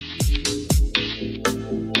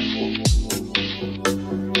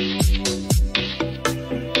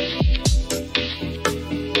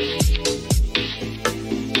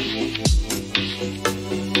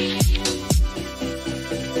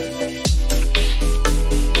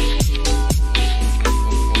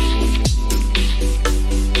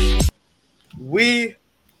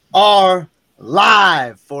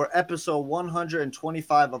Live for episode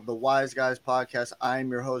 125 of the Wise Guys podcast. I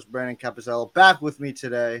am your host, Brandon Capizzello. Back with me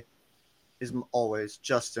today is always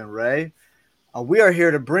Justin Ray. We are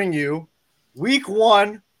here to bring you week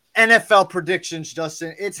one NFL predictions,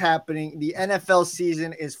 Justin. It's happening. The NFL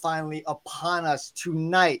season is finally upon us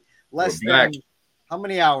tonight. Less than how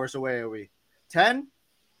many hours away are we? 10?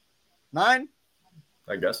 9?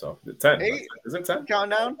 I guess so. 10. 8? Is it 10?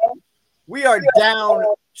 Countdown. We are down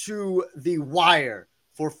to the wire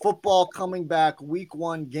for football coming back week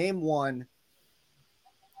one, game one.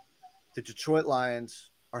 The Detroit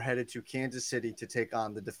Lions are headed to Kansas City to take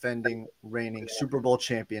on the defending reigning Super Bowl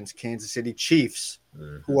champions, Kansas City Chiefs,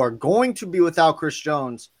 who are going to be without Chris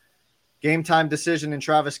Jones. Game time decision in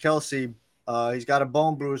Travis Kelce. He's got a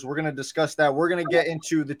bone bruise. We're going to discuss that. We're going to get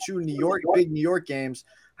into the two big New York games.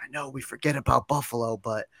 I know we forget about Buffalo,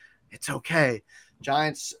 but it's okay.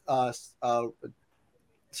 Giants.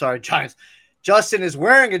 Giants. Justin is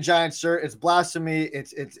wearing a Giants shirt. It's blasphemy.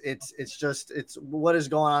 It's what is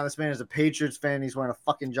going on. This man is a Patriots fan. He's wearing a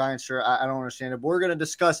fucking Giants shirt. I don't understand it. But we're going to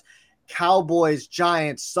discuss Cowboys,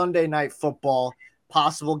 Giants, Sunday night football,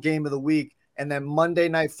 possible game of the week, and then Monday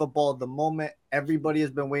night football, the moment everybody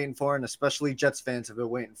has been waiting for, and especially Jets fans have been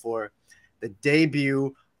waiting for, the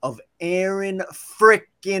debut of Aaron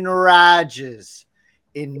frickin' Rodgers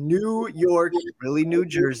in New York, really New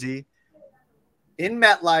Jersey, in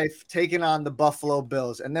MetLife, taking on the Buffalo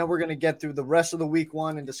Bills. And then we're going to get through the rest of the week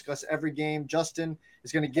one and discuss every game. Justin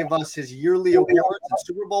is going to give us his yearly awards and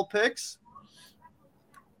Super Bowl picks.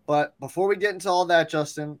 But before we get into all that,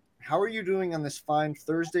 Justin, how are you doing on this fine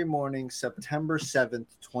Thursday morning, September 7th,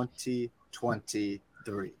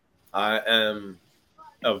 2023? I am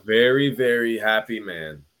a very, very happy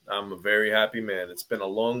man. I'm a very happy man. It's been a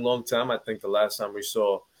long, long time. I think the last time we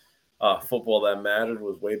saw football that mattered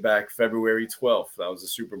was way back February 12th. That was the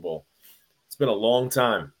Super Bowl. It's been a long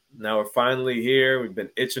time. Now we're finally here. We've been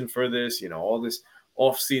itching for this, all this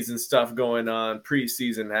off-season stuff going on.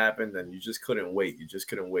 Preseason happened, and you just couldn't wait. You just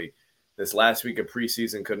couldn't wait. This last week of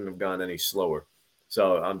preseason couldn't have gone any slower.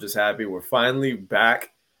 So I'm just happy we're finally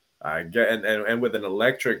back. And with an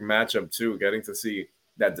electric matchup, too, getting to see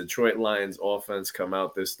that Detroit Lions offense come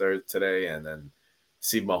out today and then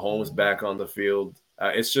see Mahomes back on the field.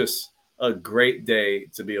 It's just a great day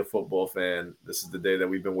to be a football fan. This is the day that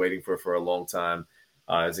we've been waiting for a long time.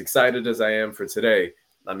 As excited as I am for today,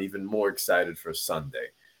 I'm even more excited for Sunday.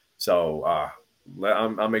 So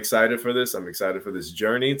I'm excited for this. I'm excited for this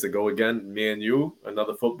journey to go again, me and you,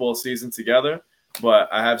 another football season together. But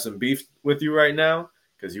I have some beef with you right now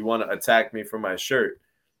because you want to attack me for my shirt.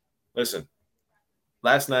 Listen,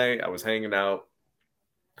 last night I was hanging out.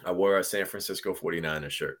 I wore a San Francisco 49ers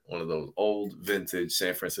shirt, one of those old vintage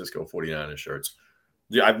San Francisco 49ers shirts.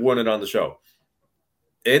 Yeah, I've worn it on the show.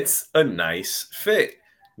 It's a nice fit.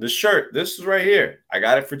 The shirt, this is right here. I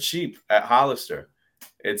got it for cheap at Hollister.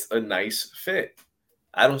 It's a nice fit.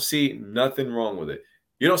 I don't see nothing wrong with it.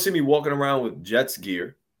 You don't see me walking around with Jets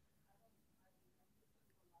gear.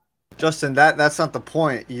 Justin, that's not the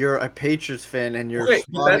point. You're a Patriots fan, and you're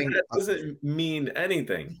that doesn't mean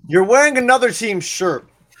anything. You're wearing another team's shirt.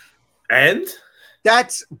 And?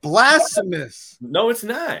 That's blasphemous. No, it's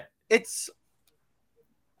not.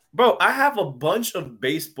 Bro, I have a bunch of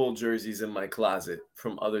baseball jerseys in my closet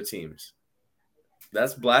from other teams.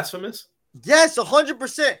 That's blasphemous? Yes,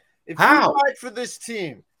 100%. If How? you fight for this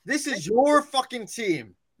team, this is your fucking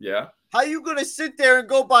team. Yeah. How are you going to sit there and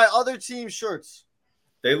go buy other team shirts?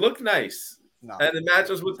 They look nice. No. And it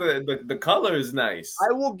matches with the color is nice.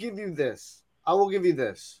 I will give you this.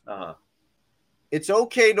 Uh-huh. It's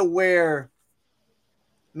okay to wear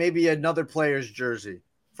maybe another player's jersey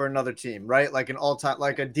for another team, right? Like an all-time,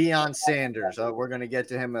 like a Deion Sanders. We're going to get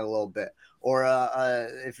to him in a little bit. Or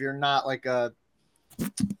if you're not like I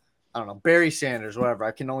don't know, Barry Sanders, whatever.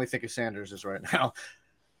 I can only think of Sanders right now.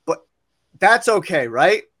 But that's okay,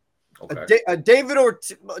 right? Okay. A David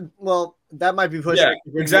well, that might be pushing. Yeah,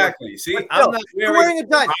 exactly. See, I'm not wearing a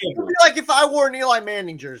dime. It would be like if I wore an Eli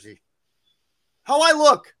Manning jersey. How I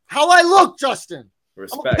look, Justin.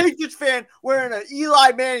 Respect. I'm a Patriots fan wearing an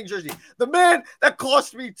Eli Manning jersey. The man that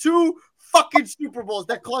cost me 2 fucking Super Bowls,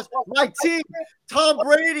 that cost my team, Tom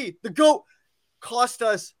Brady, the GOAT, cost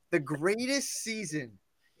us the greatest season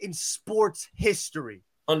in sports history.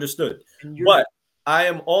 Understood. But I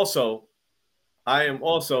am also a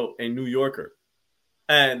New Yorker.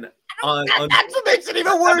 And that's what makes it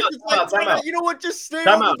even worse. Time out. You know what? Just stay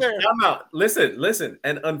over there. Time out. Listen.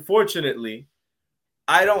 And unfortunately,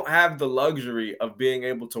 I don't have the luxury of being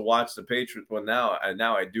able to watch the Patriots. Well, now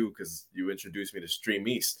I do because you introduced me to Stream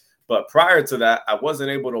East. But prior to that, I wasn't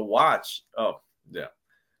able to watch. Oh, yeah.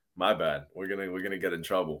 My bad. We're gonna get in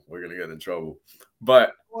trouble. We're gonna get in trouble.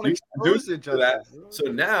 But you do that.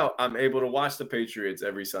 So now I'm able to watch the Patriots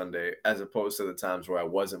every Sunday as opposed to the times where I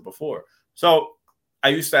wasn't before. So I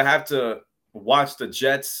used to have to watch the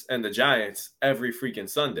Jets and the Giants every freaking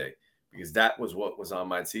Sunday because that was what was on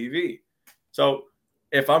my TV. So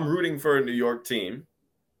if I'm rooting for a New York team,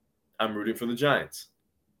 I'm rooting for the Giants.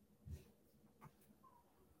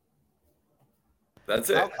 That's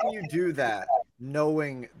it. How can you do that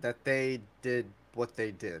knowing that they did what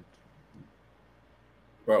they did?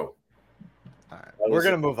 Bro. All right. We're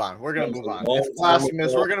going to move on. We're going to move on. It's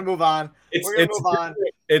blasphemous. We're going to move on. We're going to move on.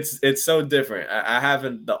 It's so different. I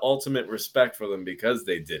haven't the ultimate respect for them because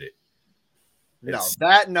they did it.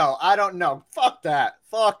 No, I don't know. Fuck that.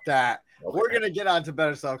 Okay. We're going to get on to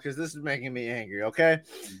better stuff because this is making me angry, okay?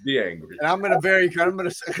 Be angry. And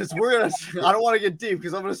because I don't want to get deep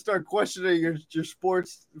because I'm going to start questioning your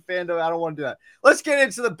sports fandom. I don't want to do that. Let's get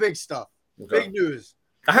into the big stuff. Okay. Big news.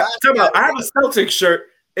 I have a Celtics shirt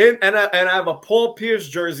and I have a Paul Pierce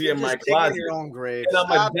jersey in my closet. Your own grave. And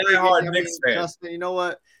I'm a diehard Knicks fan. Justin, you know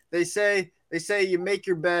what? They say you make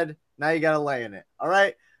your bed, now you got to lay in it. All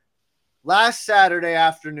right? Last Saturday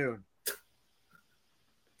afternoon,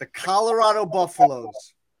 the Colorado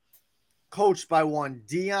Buffaloes, coached by one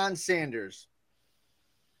Deion Sanders,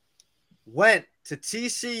 went to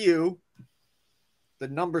TCU, the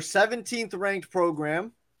number 17th ranked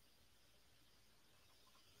program,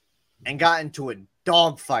 and got into a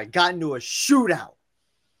dogfight, got into a shootout.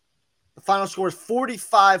 The final score is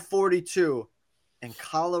 45-42, and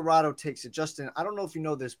Colorado takes it. Justin, I don't know if you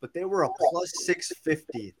know this, but they were a plus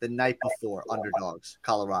 650 the night before, underdogs,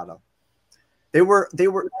 Colorado. It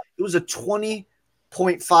was a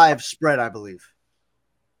 20.5 spread, I believe.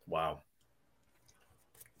 Wow.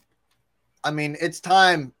 I mean, it's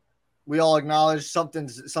time we all acknowledge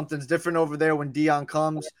something's different over there when Deion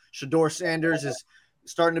comes. Shedeur Sanders is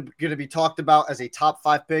going to be talked about as a top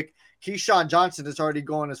 5 pick. Keyshawn Johnson is already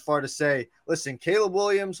going as far to say, listen, Caleb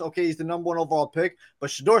Williams, okay, he's the number 1 overall pick, but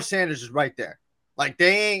Shedeur Sanders is right there. Like,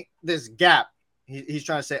 they ain't this gap he's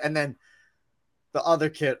trying to say. And then the other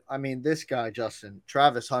kid, I mean, this guy, Justin,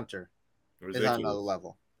 Travis Hunter, is on another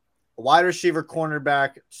level. A wide receiver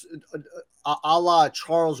cornerback, a la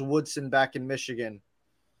Charles Woodson back in Michigan,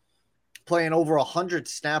 playing over 100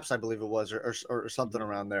 snaps, I believe it was, or something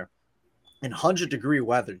around there. In 100-degree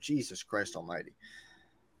weather. Jesus Christ almighty.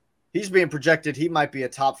 He's being projected. He might be a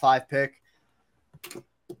top 5 pick.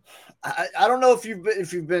 I don't know if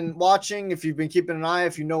you've been watching, if you've been keeping an eye,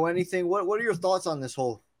 if you know anything. What are your thoughts on this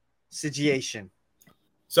whole situation?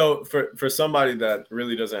 So for somebody that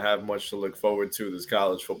really doesn't have much to look forward to this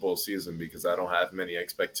college football season, because I don't have many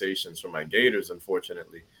expectations for my Gators,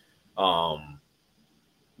 unfortunately,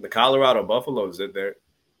 the Colorado Buffaloes,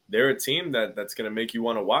 they're a team that's going to make you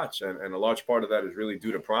want to watch, and a large part of that is really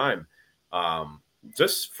due to Prime.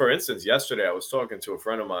 Just for instance, yesterday I was talking to a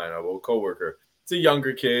friend of mine, a old coworker. It's a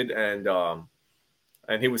younger kid, and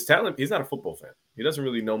he was telling he's not a football fan. He doesn't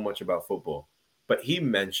really know much about football, but he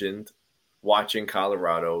mentioned watching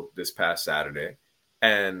Colorado this past Saturday,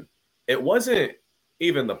 and it wasn't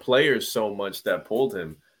even the players so much that pulled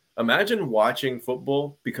him. Imagine watching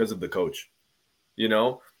football because of the coach. You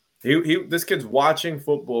know, this kid's watching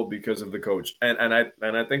football because of the coach, and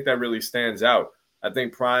I think that really stands out. I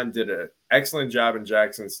think Prime did an excellent job in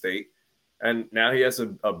Jackson State, and now he has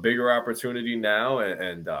a bigger opportunity now,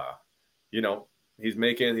 and you know, he's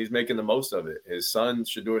making the most of it. His son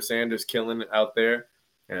Shedeur Sanders killing it out there.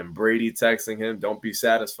 And Brady texting him, don't be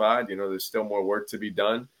satisfied. You know, there's still more work to be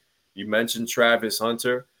done. You mentioned Travis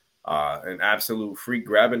Hunter, an absolute freak,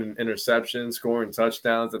 grabbing an interception, scoring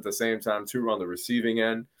touchdowns at the same time, too, on the receiving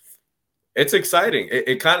end. It's exciting.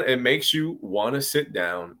 It makes you want to sit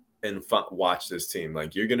down and watch this team.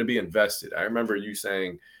 Like, you're going to be invested. I remember you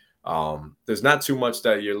saying there's not too much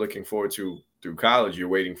that you're looking forward to through college. You're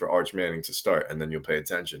waiting for Arch Manning to start, and then you'll pay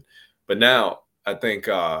attention. But now I think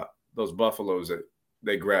those Buffaloes –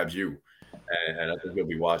 they grabbed you, and I think you'll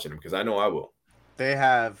be watching them because I know I will. They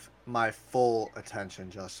have my full attention,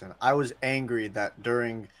 Justin. I was angry that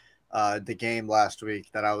during the game last week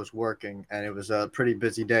that I was working, and it was a pretty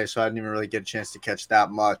busy day, so I didn't even really get a chance to catch that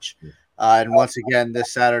much. And once again,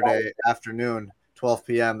 this Saturday afternoon, 12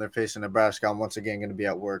 p.m., they're facing Nebraska. I'm once again going to be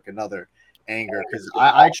at work. Another anger because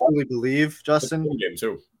I truly believe, Justin. Game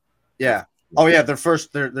too. Yeah. Oh yeah,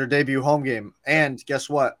 their debut home game, and guess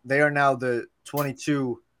what? They are now the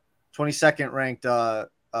 22nd ranked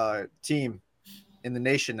team in the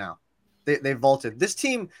nation now. They vaulted. This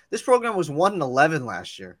program was 1-11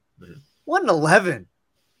 last year. 1-11.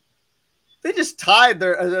 They just tied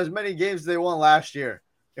as many games as they won last year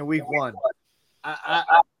in week 1.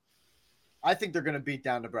 I think they're going to beat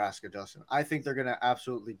down Nebraska, Justin. I think they're going to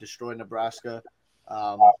absolutely destroy Nebraska.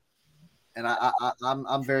 And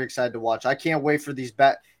I'm very excited to watch. I can't wait for these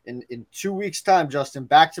in 2 weeks' time, Justin,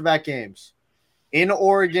 back-to-back games in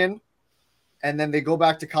Oregon, and then they go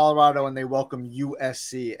back to Colorado and they welcome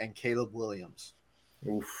USC and Caleb Williams.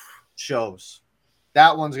 Oof. Shows.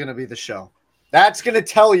 That one's going to be the show. That's going to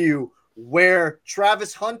tell you where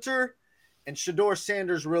Travis Hunter and Shedeur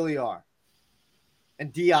Sanders really are.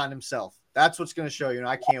 And Deion himself. That's what's going to show you. And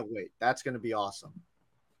I can't wait. That's going to be awesome.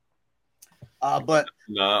 But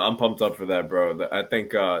no, I'm pumped up for that, bro. I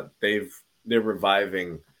think they're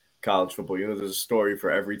reviving college football. You know, there's a story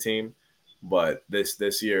for every team, but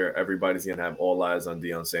this year everybody's gonna have all eyes on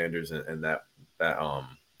Deion Sanders and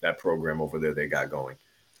that program over there they got going.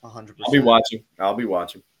 100%. I'll be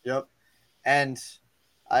watching. Yep. And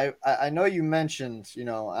I know you mentioned, I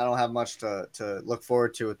don't have much to look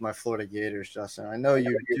forward to with my Florida Gators, Justin. I know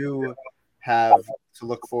you do have to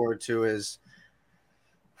look forward to is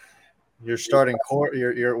your starting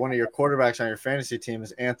your one of your quarterbacks on your fantasy team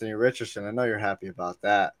is Anthony Richardson. I know you're happy about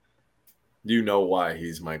that. You know why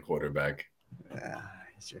he's my quarterback. Yeah,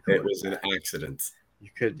 it was an accident.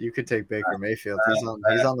 You could take Baker Mayfield.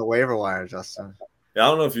 He's on the waiver wire, Justin. Yeah, I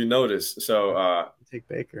don't know if you noticed. So take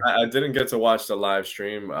Baker. I didn't get to watch the live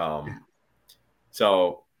stream.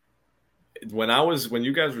 So when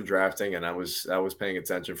you guys were drafting and I was paying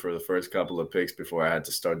attention for the first couple of picks before I had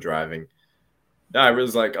to start driving, I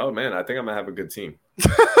was like, oh man, I think I'm gonna have a good team.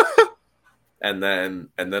 and then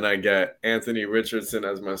I get Anthony Richardson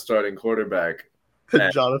as my starting quarterback.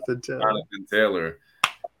 Jonathan Taylor.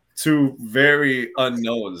 Two very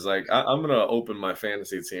unknowns. Like I'm gonna open my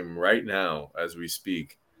fantasy team right now as we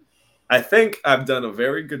speak. I think I've done a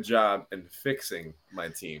very good job in fixing my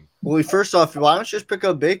team. Well, first off, why don't you just pick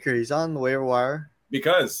up Baker? He's on the waiver wire.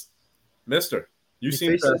 Because, Mister, you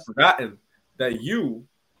seem to have forgotten that you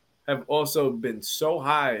have also been so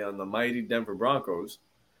high on the mighty Denver Broncos.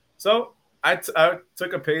 So I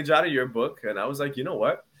took a page out of your book and I was like, you know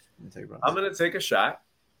what? I'm going to take a shot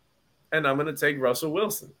and I'm going to take Russell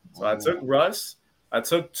Wilson. So I took Russ. I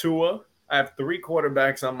took Tua. I have 3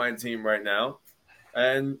 quarterbacks on my team right now.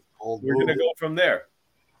 And we're going to go from there.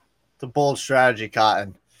 It's a bold strategy,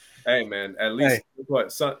 Cotton. Hey, man, at least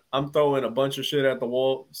I'm throwing a bunch of shit at the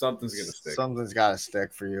wall. Something's going to stick. Something's got to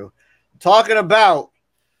stick for you. Talking about.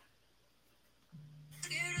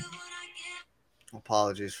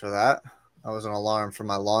 Apologies for that. That was an alarm for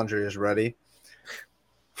my laundry is ready.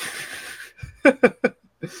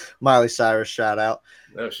 Miley Cyrus shout out.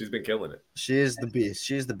 No, she's been killing it. She is the beast.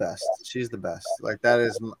 She's the best. She's the best. Like that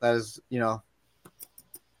is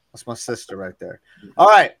that's my sister right there. All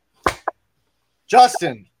right.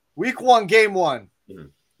 Justin, week 1, game 1. Mm-hmm.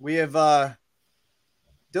 We have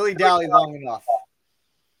dilly-dally long enough.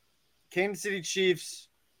 Kansas City Chiefs,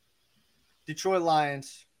 Detroit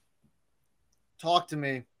Lions. Talk to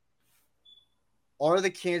me. Are the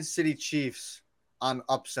Kansas City Chiefs on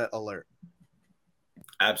upset alert?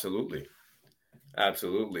 Absolutely.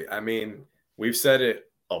 Absolutely. I mean, we've said it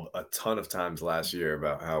a ton of times last year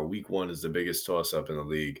about how week 1 is the biggest toss-up in the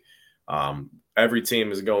league. Every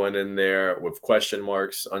team is going in there with question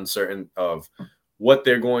marks, uncertain of what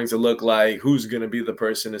they're going to look like, who's going to be the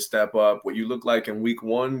person to step up. What you look like in week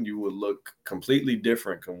 1, you would look completely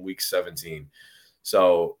different from week 17.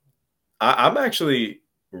 So I'm actually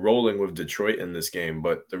rolling with Detroit in this game.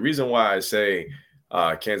 But the reason why I say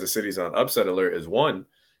Kansas City's on upset alert is, one,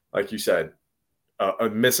 like you said,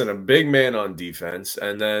 missing a big man on defense,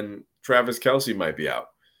 and then Travis Kelce might be out.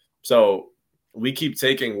 So we keep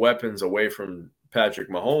taking weapons away from Patrick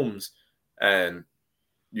Mahomes, and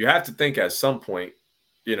you have to think at some point,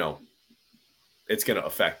 it's going to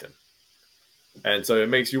affect him. And so it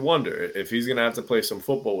makes you wonder if he's going to have to play some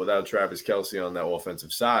football without Travis Kelce on that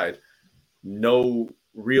offensive side. No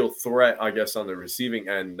real threat, I guess, on the receiving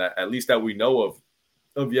end, at least that we know of.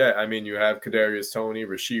 Yeah, I mean, you have Kadarius Toney,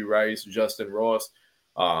 Rashee Rice, Justin Ross,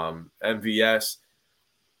 MVS.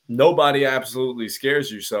 Nobody absolutely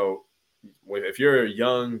scares you. So if you're a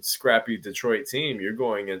young, scrappy Detroit team, you're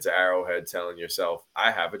going into Arrowhead telling yourself,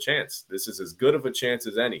 I have a chance. This is as good of a chance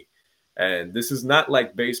as any. And this is not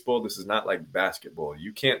like baseball. This is not like basketball.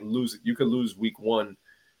 You can't lose. You could lose week 1,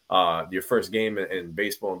 your first game in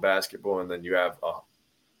baseball and basketball, and then you have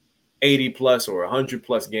 80-plus or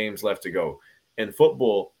 100-plus games left to go. In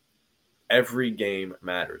football, every game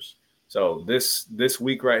matters. So this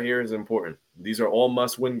week right here is important. These are all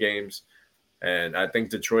must-win games, and I think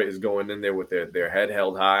Detroit is going in there with their head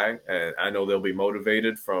held high, and I know they'll be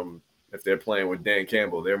motivated from if they're playing with Dan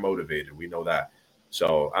Campbell. They're motivated. We know that.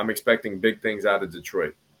 So I'm expecting big things out of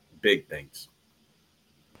Detroit, big things.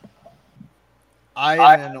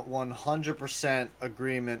 I am in 100%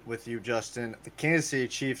 agreement with you, Justin. The Kansas City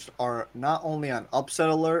Chiefs are not only on upset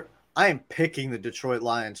alert, I am picking the Detroit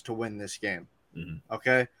Lions to win this game. Mm-hmm.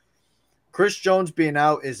 Okay? Chris Jones being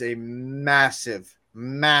out is a massive,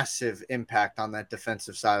 massive impact on that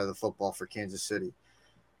defensive side of the football for Kansas City.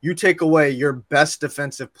 You take away your best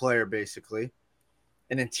defensive player, basically,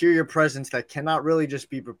 an interior presence that cannot really just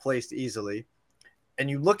be replaced easily, and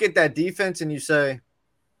you look at that defense and you say,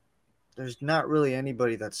 there's not really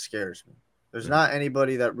anybody that scares me. There's not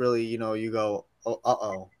anybody that really, you go,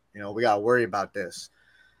 oh, we got to worry about this.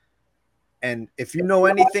 And if you know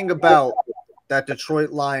anything about that Detroit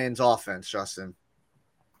Lions offense, Justin,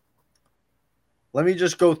 let me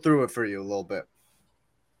just go through it for you a little bit.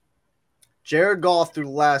 Jared Goff, through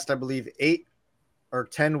the last, I believe, 8 or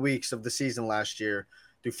 10 weeks of the season last year,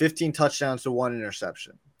 threw 15 touchdowns to 1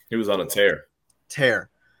 interception. He was on a tear.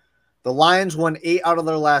 The Lions won 8 out of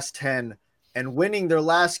their last 10 and winning their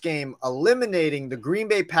last game, eliminating the Green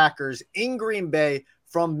Bay Packers in Green Bay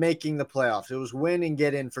from making the playoffs. It was win and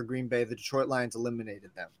get in for Green Bay. The Detroit Lions eliminated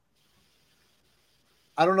them.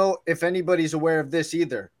 I don't know if anybody's aware of this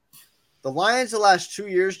either. The Lions the last 2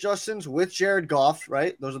 years, Justin's, with Jared Goff,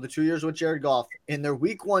 right? Those are the 2 years with Jared Goff. In their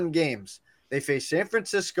week 1 games, they faced San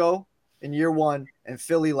Francisco in year 1 and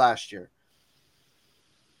Philly last year.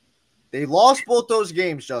 They lost both those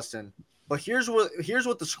games, Justin. But here's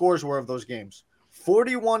what the scores were of those games: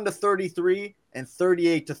 41-33 and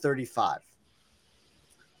 38-35.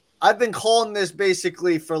 I've been calling this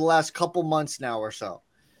basically for the last couple months now or so.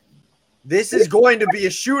 This is going to be a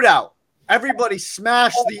shootout. Everybody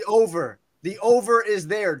smash the over. The over is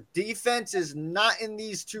there. Defense is not in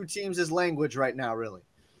these two teams' language right now, really.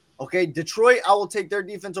 Okay, Detroit, I will take their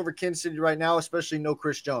defense over Kansas City right now, especially no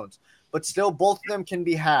Chris Jones. But still, both of them can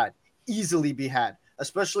be had, easily be had.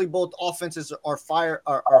 Especially both offenses are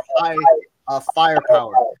high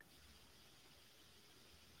firepower.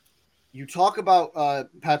 You talk about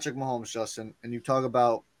Patrick Mahomes, Justin, and you talk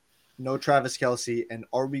about no Travis Kelce, and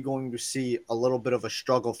are we going to see a little bit of a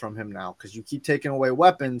struggle from him now? Because you keep taking away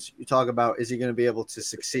weapons. You talk about, is he going to be able to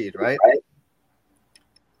succeed, right?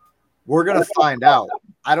 We're going to find out.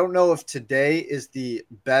 I don't know if today is the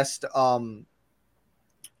best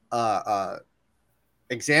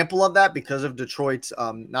example of that because of Detroit's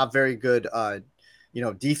not very good,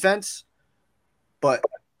 defense. But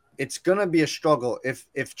it's going to be a struggle.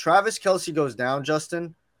 If Travis Kelce goes down,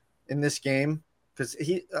 Justin, in this game, because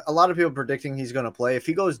a lot of people predicting he's going to play. If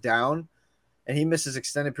he goes down and he misses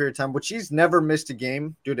extended period of time, which he's never missed a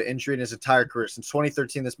game due to injury in his entire career. Since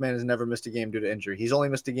 2013, this man has never missed a game due to injury. He's only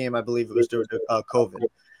missed a game, I believe it was due to COVID.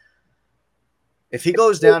 If he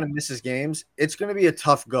goes down and misses games, it's going to be a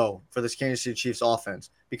tough go for this Kansas City Chiefs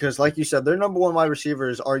offense because, like you said, their number one wide receiver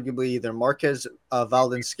is arguably either Marquez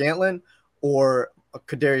Valdes-Scantling or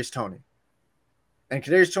Kadarius Toney. And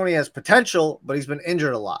Kadarius Toney has potential, but he's been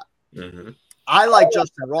injured a lot. Mm-hmm. I like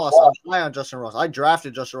Justin Ross. I'm high on Justin Ross. I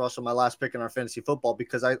drafted Justin Ross on my last pick in our fantasy football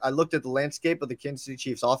because I looked at the landscape of the Kansas City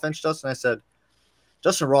Chiefs offense, Justin. I said,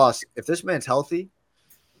 Justin Ross, if this man's healthy,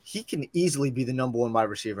 he can easily be the number one wide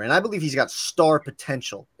receiver. And I believe he's got star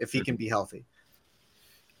potential if he can be healthy.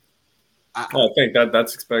 I think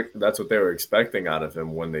that's what they were expecting out of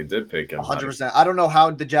him when they did pick him. 100%. I don't know how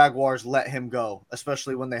the Jaguars let him go,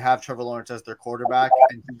 especially when they have Trevor Lawrence as their quarterback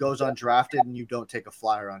and he goes undrafted and you don't take a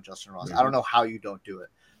flyer on Justin Ross. Mm-hmm. I don't know how you don't do it.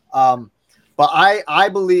 But I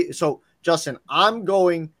believe – so, Justin, I'm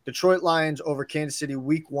going Detroit Lions over Kansas City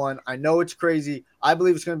week 1. I know it's crazy. I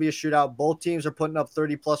believe it's going to be a shootout. Both teams are putting up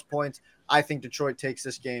 30-plus points. I think Detroit takes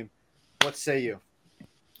this game. What say you?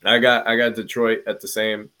 I got Detroit at the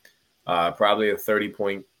same – probably a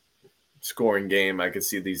 30-point scoring game. I could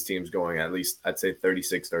see these teams going at least, I'd say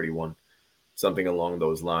 36-31, something along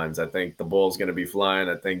those lines. I think the ball's going to be flying.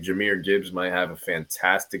 I think Jahmyr Gibbs might have a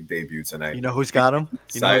fantastic debut tonight. You know who's got him?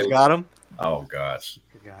 Oh, gosh.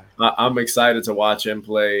 I'm excited to watch him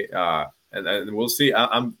play, and we'll see.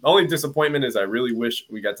 I'm only disappointment is I really wish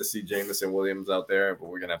we got to see Jameson Williams out there, but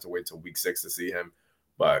we're going to have to wait till week 6 to see him.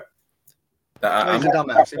 But he's a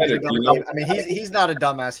dumbass. I mean, he's not a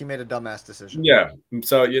dumbass. He made a dumbass decision. Yeah.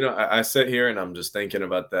 So, I sit here and I'm just thinking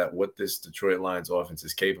about that, what this Detroit Lions offense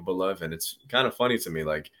is capable of. And it's kind of funny to me.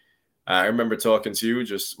 Like, I remember talking to you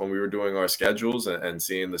just when we were doing our schedules and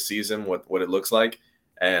seeing the season, what it looks like.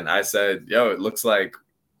 And I said, it looks like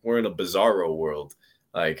we're in a bizarro world.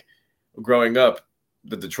 Like, growing up,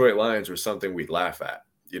 the Detroit Lions were something we'd laugh at.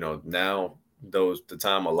 Now the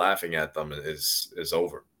time of laughing at them is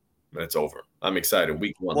over. It's over. I'm excited.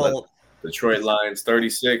 Week 1. Well, Detroit Lions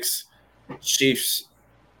 36. Chiefs.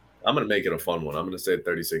 I'm going to make it a fun one. I'm going to say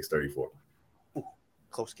 36-34.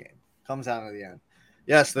 Close game. Comes down to the end.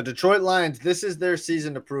 Yes, the Detroit Lions, this is their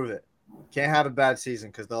season to prove it. Can't have a bad season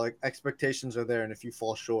because the expectations are there, and if you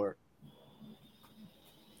fall short,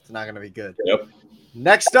 it's not going to be good. Yep.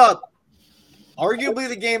 Next up, arguably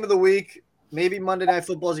the game of the week. Maybe Monday Night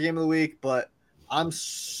Football is the game of the week, but I'm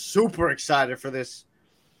super excited for this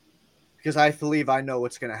because I believe I know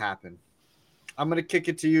what's going to happen. I'm going to kick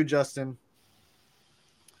it to you, Justin.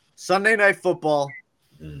 Sunday Night Football.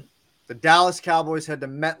 The Dallas Cowboys head to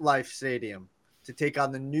MetLife Stadium to take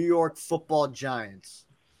on the New York Football Giants.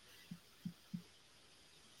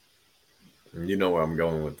 You know where I'm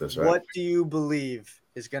going with this, right? What do you believe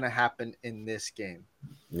is going to happen in this game?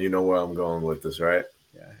 You know where I'm going with this, right?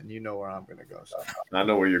 Yeah, and you know where I'm going to go. So. I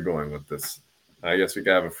know where you're going with this. I guess we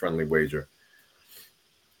could have a friendly wager.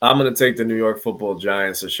 I'm going to take the New York Football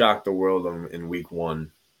Giants to shock the world in week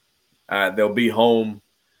 1. They'll be home.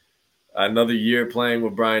 Another year playing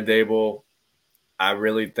with Brian Daboll. I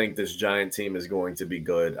really think this Giant team is going to be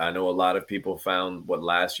good. I know a lot of people found what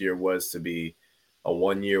last year was to be a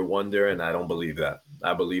one-year wonder, and I don't believe that.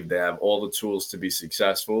 I believe they have all the tools to be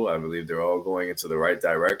successful. I believe they're all going into the right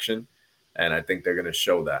direction, and I think they're going to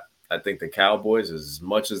show that. I think the Cowboys, as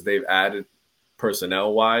much as they've added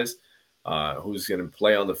personnel-wise, who's going to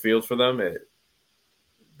play on the field for them,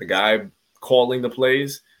 the guy calling the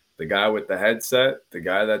plays, the guy with the headset, the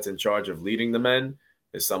guy that's in charge of leading the men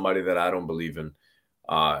is somebody that I don't believe in.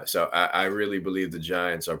 So I really believe the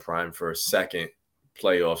Giants are primed for a second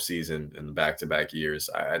playoff season in back-to-back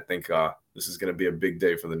years. I think this is going to be a big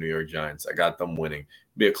day for the New York Giants. I got them winning.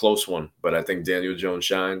 Be a close one, but I think Daniel Jones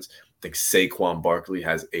shines. I think Saquon Barkley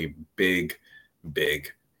has a big,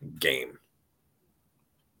 big game.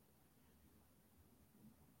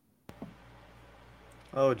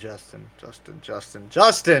 Oh, Justin.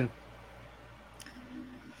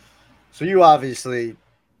 So you obviously,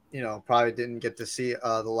 probably didn't get to see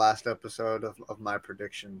the last episode of my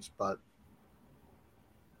predictions, but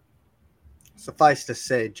suffice to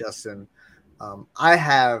say, Justin, I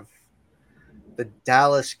have the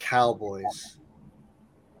Dallas Cowboys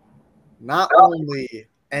not only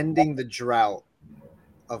ending the drought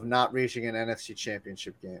of not reaching an NFC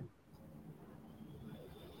Championship game,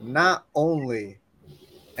 not only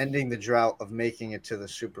ending the drought of making it to the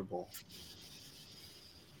Super Bowl,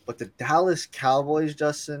 but the Dallas Cowboys,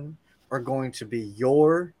 Justin, are going to be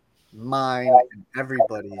your, mine, and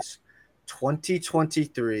everybody's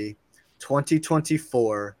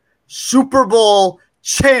 2023-2024 Super Bowl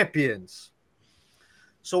champions.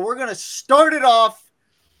 So we're going to start it off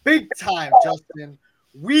big time, Justin.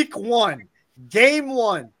 Week 1, game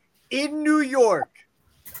 1 in New York.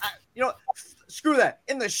 Screw that.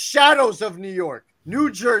 In the shadows of New York,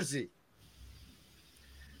 New Jersey.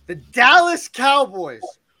 The Dallas Cowboys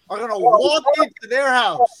are going to walk into their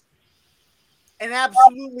house and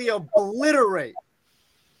absolutely obliterate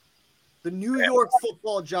the New York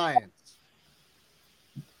Football Giants.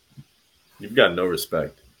 You've got no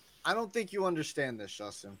respect. I don't think you understand this,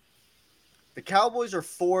 Justin. The Cowboys are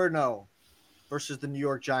 4-0 versus the New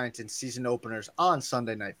York Giants in season openers on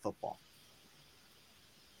Sunday Night Football.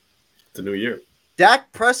 It's a new year.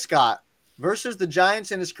 Dak Prescott versus the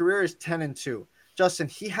Giants in his career is 10-2. Justin,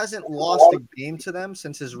 he hasn't lost a game to them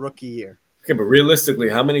since his rookie year. Okay, but realistically,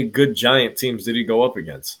 how many good Giant teams did he go up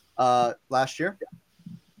against? Last year.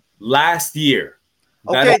 Last year.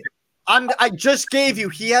 Okay, I just gave you.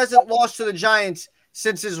 He hasn't lost to the Giants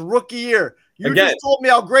since his rookie year. You just told me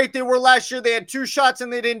how great they were last year. They had 2 shots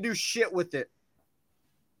and they didn't do shit with it.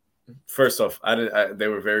 First off, they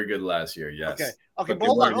were very good last year. Yes. Okay, but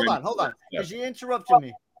hold on. Because you interrupted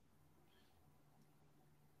me.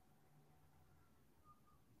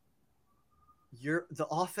 The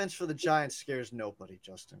offense for the Giants scares nobody,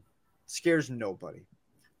 Justin. Scares nobody.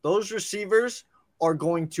 Those receivers are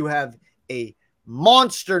going to have a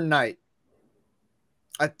monster night.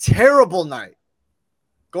 A terrible night.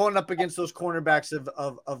 Going up against those cornerbacks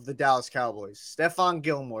of the Dallas Cowboys. Stephon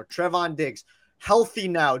Gilmore, Trevon Diggs. Healthy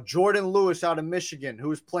now. Jordan Lewis out of Michigan,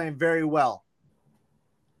 who is playing very well.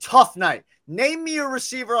 Tough night. Name me a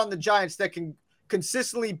receiver on the Giants that can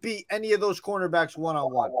consistently beat any of those cornerbacks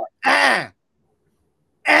one-on-one.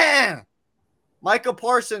 Micah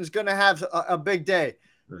Parsons going to have a big day.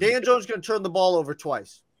 Daniel Jones is going to turn the ball over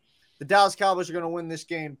twice. The Dallas Cowboys are going to win this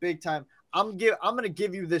game big time. I'm going to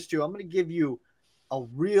give you this too. I'm going to give you a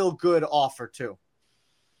real good offer too.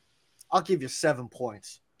 I'll give you 7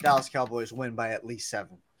 points. Dallas Cowboys win by at least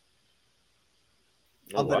 7.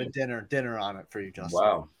 I'll bet a dinner on it for you, Justin.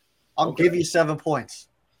 Wow. I'll give you 7 points.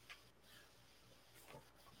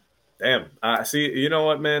 Damn. See, you know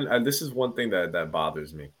what, man? This is one thing that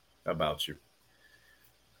bothers me about you.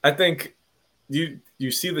 I think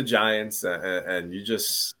you see the Giants and you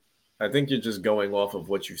just I think you're just going off of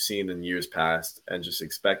what you've seen in years past and just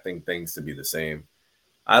expecting things to be the same.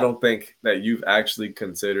 I don't think that you've actually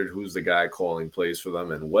considered who's the guy calling plays for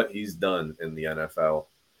them and what he's done in the NFL.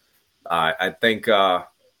 I think you're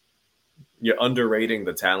underrating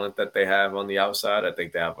the talent that they have on the outside. I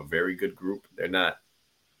think they have a very good group. They're not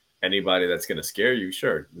anybody that's going to scare you.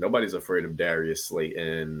 Sure, nobody's afraid of Darius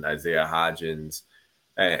Slayton, Isaiah Hodgins,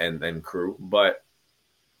 and crew, but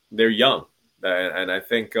they're young. And I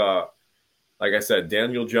think, like I said,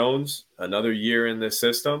 Daniel Jones, another year in this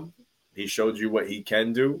system, he showed you what he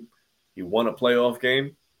can do. He won a playoff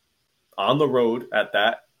game on the road at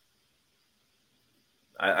that.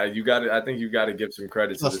 I think you got to give some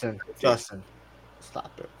credit Justin, to this Justin,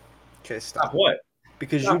 stop it. Okay, stop. What?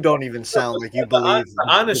 Because you don't even sound like you believe. The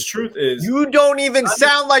honest truth is you don't even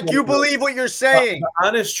sound like you believe what you're saying. The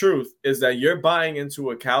honest truth is that you're buying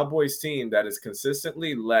into a Cowboys team that has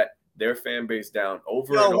consistently let their fan base down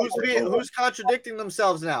over and over. Who's contradicting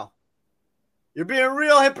themselves now? You're being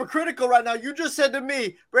real hypocritical right now. You just said to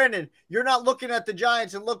me, Brandon, you're not looking at the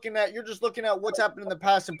Giants and you're just looking at what's happened in the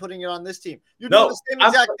past and putting it on this team. You're doing the same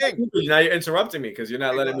exact thing. Now you're interrupting me because you're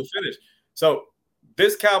not letting me finish. So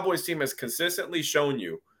this Cowboys team has consistently shown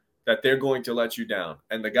you that they're going to let you down.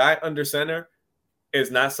 And the guy under center is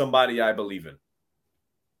not somebody I believe in.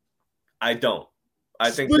 I don't. I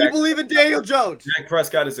think. Do you believe in Daniel Jones? Dak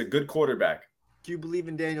Prescott is a good quarterback. Do you believe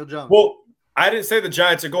in Daniel Jones? Well, I didn't say the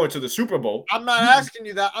Giants are going to the Super Bowl. I'm not asking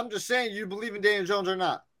you that. I'm just saying you believe in Daniel Jones or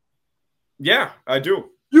not. Yeah, I do.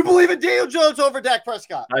 You believe in Daniel Jones over Dak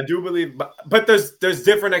Prescott? I do believe, but there's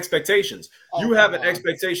different expectations. You have an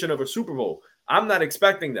expectation of a Super Bowl. I'm not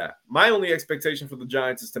expecting that. My only expectation for the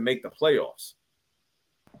Giants is to make the playoffs.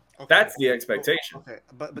 Okay. That's the expectation. Okay.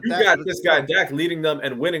 But you got this guy Dak leading them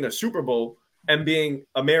and winning a Super Bowl and being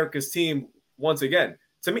America's team once again.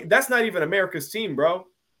 To me, that's not even America's team, bro.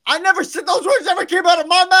 I never said those words ever came out of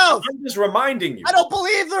my mouth. I'm just reminding you. I don't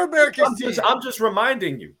believe they're America's team. I'm just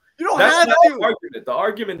reminding you. You don't have to. Argument. The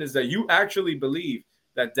argument is that you actually believe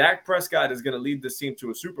that Dak Prescott is going to lead this team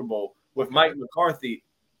to a Super Bowl with Mike McCarthy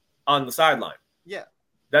on the sideline. Yeah.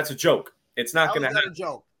 That's a joke. It's not going to happen. How is that a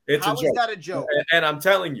joke? It's a joke. How is that a joke? And I'm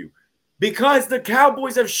telling you, because the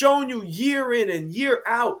Cowboys have shown you year in and year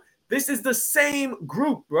out, this is the same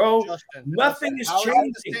group, bro. Nothing is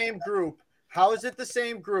changing. The same group. How is it the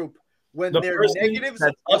same group when the their negatives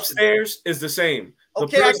that's upstairs is the same?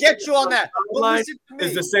 Okay, I get you on that.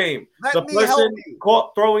 Is the same. The person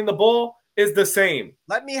caught throwing the ball is the same.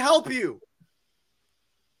 Let me help you.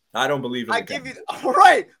 I don't believe in I give you all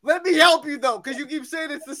right. Let me help you though, because you keep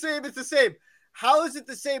saying it's the same. It's the same. How is it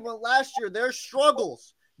the same when last year their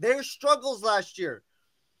struggles last year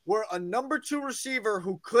were a number 2 receiver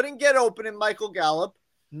who couldn't get open in Michael Gallup?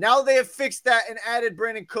 Now they have fixed that and added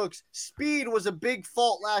Brandon Cooks. Speed was a big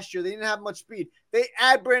fault last year. They didn't have much speed. They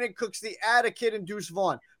add Brandon Cooks. They add a kid in Deuce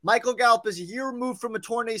Vaughn. Michael Gallup is a year removed from a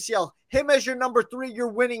torn ACL. Him as your number 3, you're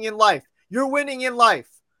winning in life. You're winning in life.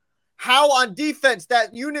 How on defense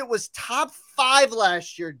that unit was top 5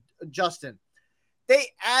 last year, Justin. They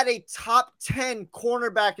add a top 10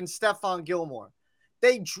 cornerback in Stephon Gilmore.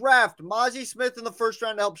 They draft Mozzie Smith in the first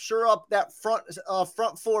round to help shore up that front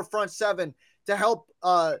 4, front 7 to help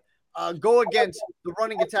go against the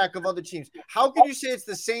running attack of other teams. How can you say it's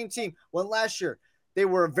the same team when last year they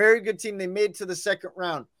were a very good team? They made it to the second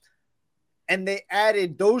round, and they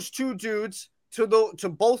added those 2 dudes to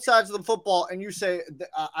both sides of the football, and you say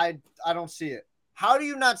I don't see it. How do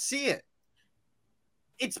you not see it?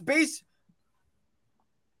 It's based.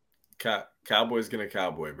 Cowboys gonna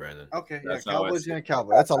cowboy, Brandon. Okay, Cowboys gonna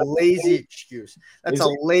cowboy. That's a lazy excuse. That's a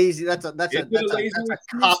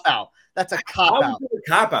cop out. That's a cop out.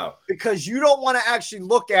 Cop out. Because you don't want to actually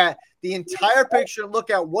look at the entire picture, look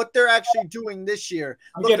at what they're actually doing this year.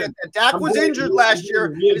 Dak was injured last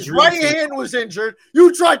year. His right hand was injured.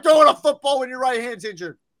 You try throwing a football when your right hand's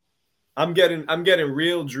injured. I'm getting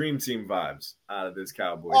real dream team vibes out of this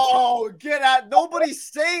Cowboys. Oh, get out.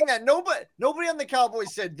 Nobody's saying that. Nobody on the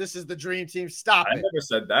Cowboys said this is the dream team. Stop it. I never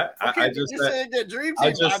said that. Okay, I just said dream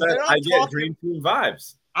team vibes. I get dream team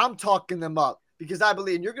vibes. I'm talking them up because I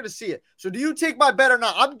believe, and you're going to see it. So do you take my bet or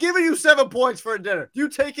not? I'm giving you 7 points for a dinner. Do you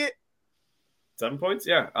take it? 7 points?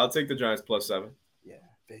 Yeah, I'll take the Giants +7. Yeah,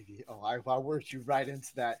 baby. Oh, I worked you right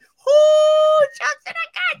into that. Whoo, Johnson, I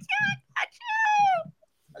got you.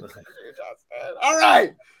 All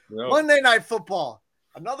right. No. Monday Night Football.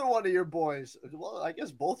 Another one of your boys. Well, I guess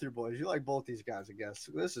both your boys. You like both these guys, I guess.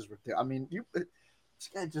 This is ridiculous. I mean, this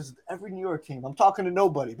guy just every New York team. I'm talking to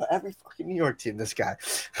nobody, but every fucking New York team, this guy.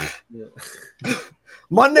 Yeah.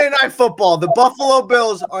 Monday Night Football. The Buffalo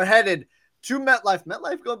Bills are headed to MetLife.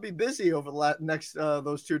 MetLife going to be busy over the next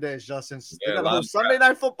those 2 days, Justin. They Yeah, got a Sunday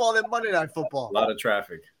night football, then Monday night football. a lot of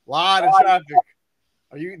traffic. A lot of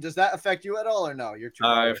traffic. Does that affect you at all or no? You're too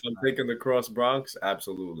far. If I'm taking the cross Bronx,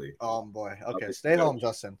 absolutely. Oh boy. Okay, stay home,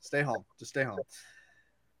 Justin. Stay home. Just stay home.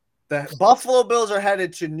 The Buffalo Bills are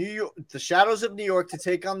headed to New York, the shadows of New York, to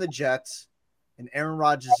take on the Jets in Aaron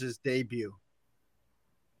Rodgers' debut.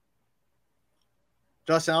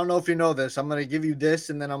 Justin, I don't know if you know this. I'm going to give you this,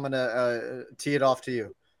 and then I'm going to tee it off to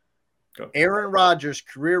you. Go. Aaron Rodgers'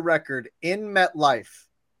 career record in MetLife.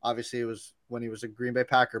 Obviously, it was when he was a Green Bay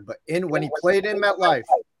Packer, but when he played in MetLife,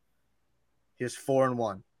 he is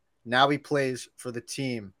 4-1. Now he plays for the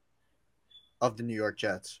team of the New York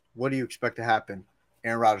Jets. What do you expect to happen?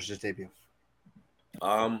 Aaron Rodgers' debut.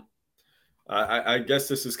 I guess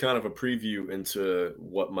this is kind of a preview into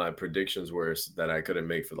what my predictions were that I couldn't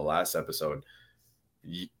make for the last episode.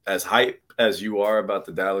 As hype as you are about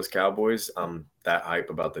the Dallas Cowboys, I'm that hype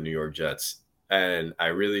about the New York Jets. And I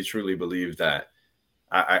really, truly believe that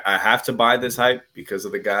I have to buy this hype because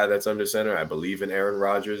of the guy that's under center. I believe in Aaron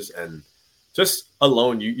Rodgers. And just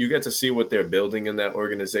alone, you get to see what they're building in that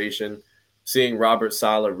organization. Seeing Robert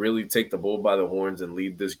Saleh really take the bull by the horns and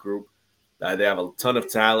lead this group. They have a ton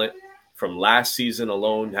of talent from last season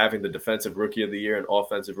alone, having the defensive rookie of the year and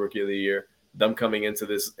offensive rookie of the year. Them coming into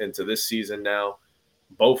this season now,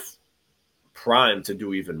 both primed to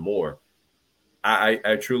do even more.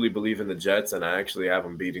 I truly believe in the Jets, and I actually have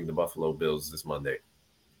them beating the Buffalo Bills this Monday.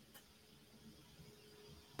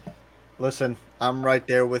 Listen, I'm right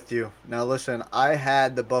there with you. Now, listen, I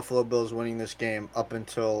had the Buffalo Bills winning this game up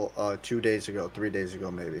until 3 days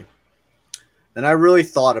ago, maybe. Then I really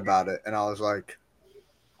thought about it, and I was like,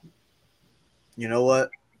 you know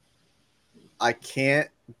what? I can't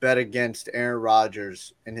bet against Aaron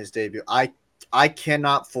Rodgers in his debut. I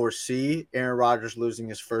cannot foresee Aaron Rodgers losing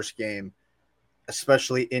his first game,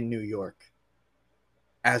 especially in New York,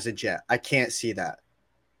 as a Jet. I can't see that,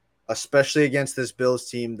 especially against this Bills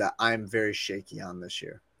team that I'm very shaky on this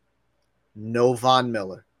year. No Von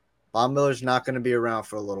Miller. Von Miller's not going to be around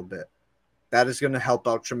for a little bit. That is going to help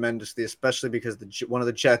out tremendously, especially because one of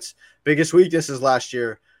the Jets' biggest weaknesses last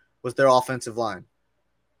year was their offensive line.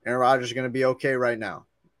 Aaron Rodgers is going to be okay right now.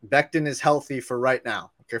 Becton is healthy for right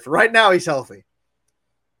now. Okay, for right now, he's healthy.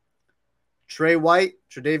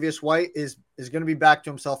 Tre'Davious White is going to be back to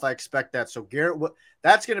himself. I expect that. So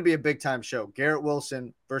that's going to be a big time show. Garrett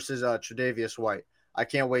Wilson versus Tre'Davious White. I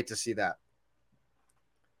can't wait to see that.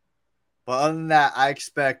 But other than that, I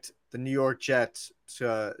expect the New York Jets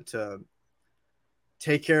to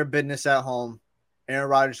take care of business at home. Aaron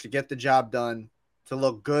Rodgers to get the job done, to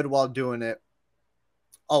look good while doing it.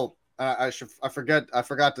 Oh, I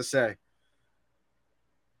forgot to say.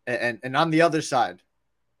 And on the other side,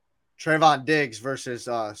 Trevon Diggs versus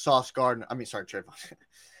Sauce Gardner.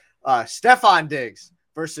 Stephon Diggs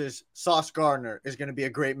versus Sauce Gardner is going to be a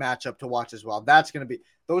great matchup to watch as well. That's going to be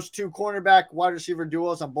those two cornerback wide receiver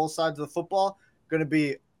duos on both sides of the football. Going to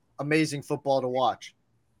be amazing football to watch.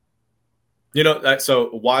 You know, so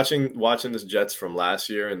watching the Jets from last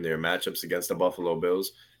year and their matchups against the Buffalo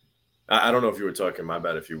Bills, I don't know if you were talking. My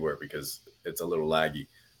bad if you were, because it's a little laggy.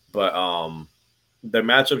 But their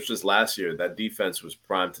matchups just last year, that defense was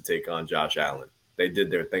primed to take on Josh Allen. They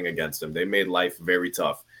did their thing against him. They made life very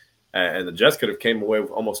tough. And the Jets could have came away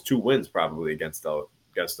with almost 2 wins probably against the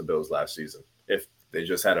Bills last season if they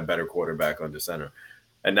just had a better quarterback under center.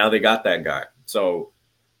 And now they got that guy. So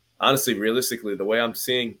honestly, realistically, the way I'm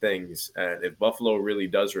seeing things, and if Buffalo really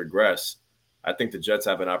does regress, I think the Jets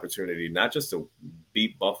have an opportunity not just to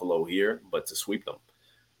beat Buffalo here, but to sweep them.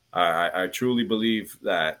 I truly believe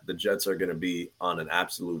that the Jets are going to be on an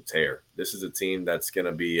absolute tear. This is a team that's going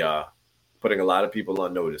to be putting a lot of people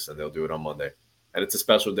on notice, and they'll do it on Monday. And it's a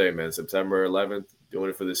special day, man. September 11th, doing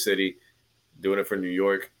it for the city, doing it for New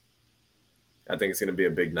York. I think it's going to be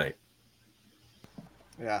a big night.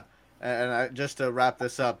 Yeah. And just to wrap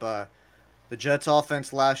this up, the Jets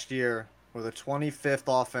offense last year were the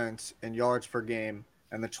 25th offense in yards per game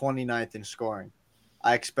and the 29th in scoring.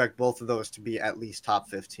 I expect both of those to be at least top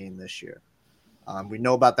 15 this year. We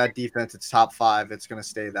know about that defense. It's top 5. It's going to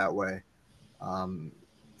stay that way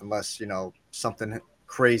unless, something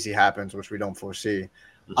crazy happens, which we don't foresee.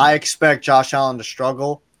 Mm-hmm. I expect Josh Allen to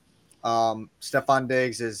struggle. Stephon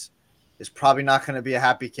Diggs is probably not going to be a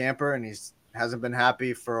happy camper, and hasn't been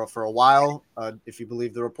happy for a while, if you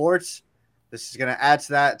believe the reports. This is going to add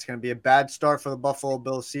to that. It's going to be a bad start for the Buffalo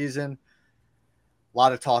Bills season. A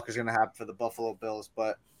lot of talk is going to happen for the Buffalo Bills,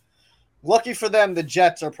 but lucky for them, the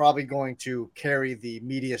Jets are probably going to carry the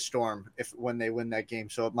media storm when they win that game,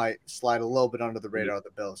 so it might slide a little bit under the radar of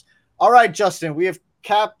the Bills. All right, Justin, we have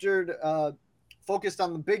focused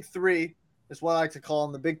on the big three, is what I like to call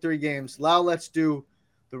them, the big three games. Now let's do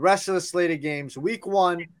the rest of the slate of games. Week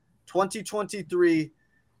 1, 2023,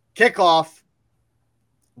 kickoff,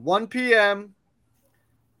 1 p.m.,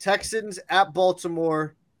 Texans at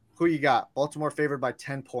Baltimore. Who you got? Baltimore favored by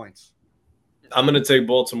 10 points. I'm going to take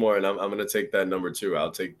Baltimore, and I'm going to take that number 2.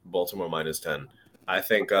 I'll take Baltimore minus 10. I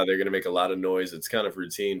think they're going to make a lot of noise. It's kind of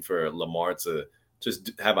routine for Lamar to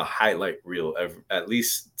just have a highlight reel, at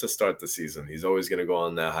least to start the season. He's always going to go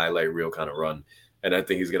on that highlight reel kind of run, and I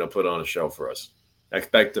think he's going to put on a show for us. I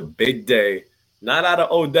expect a big day, not out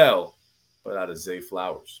of Odell, but out of Zay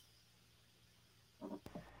Flowers.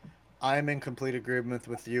 I am in complete agreement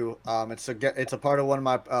with you. It's a part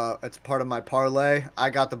of it's part of my parlay. I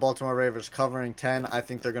got the Baltimore Ravens covering 10. I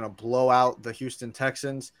think they're gonna blow out the Houston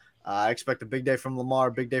Texans. I expect a big day from Lamar,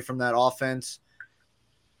 big day from that offense.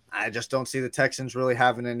 I just don't see the Texans really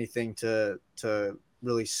having anything to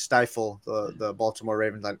really stifle the Baltimore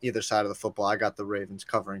Ravens on either side of the football. I got the Ravens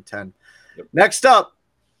covering 10. Yep. Next up,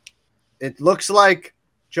 it looks like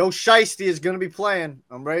Joe Shiesty is going to be playing.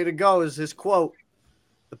 I'm ready to go is his quote.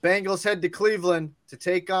 The Bengals head to Cleveland to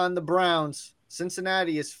take on the Browns.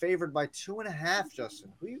 Cincinnati is favored by 2.5,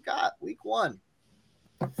 Justin. Who you got week 1?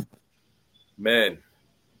 Man,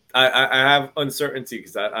 I have uncertainty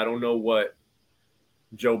because I don't know what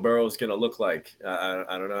Joe Burrow is going to look like.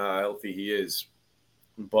 I don't know how healthy he is,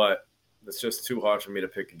 but it's just too hard for me to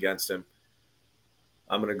pick against him.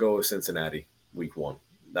 I'm going to go with Cincinnati week 1.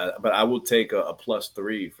 But I will take a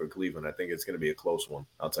 +3 for Cleveland. I think it's going to be a close one.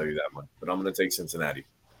 I'll tell you that much. But I'm going to take Cincinnati.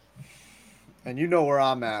 And you know where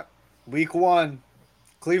I'm at. Week 1,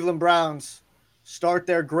 Cleveland Browns start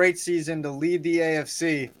their great season to lead the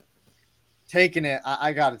AFC. Taking it,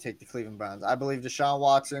 I got to take the Cleveland Browns. I believe Deshaun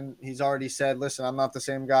Watson, he's already said, listen, I'm not the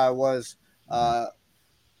same guy I was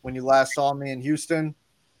when you last saw me in Houston.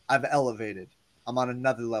 I've elevated. I'm on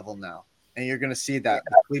another level now. And you're going to see that.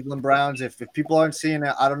 The Cleveland Browns, if people aren't seeing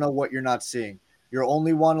it, I don't know what you're not seeing. You're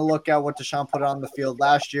only want to look at what Deshaun put on the field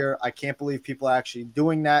last year. I can't believe people are actually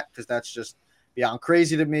doing that because that's just beyond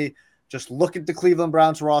crazy to me. Just look at the Cleveland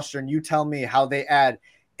Browns roster and you tell me how they add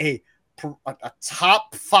a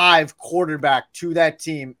top 5 quarterback to that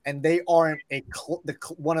team, and they aren't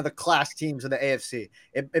one of the class teams of the AFC.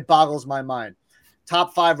 It boggles my mind.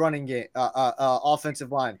 Top 5 running game,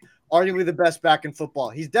 offensive line. Arguably the best back in football.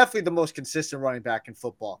 He's definitely the most consistent running back in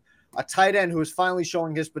football. A tight end who is finally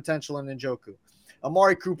showing his potential in Njoku.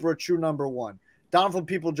 Amari Cooper, a true number 1. Donovan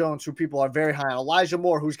Peoples-Jones, who people are very high on. Elijah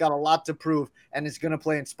Moore, who's got a lot to prove and is going to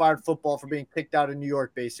play inspired football for being kicked out of New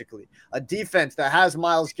York, basically. A defense that has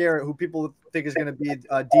Myles Garrett, who people think is going to be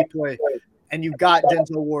a deep play. And you've got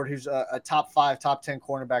Denzel Ward, who's a top 5, top 10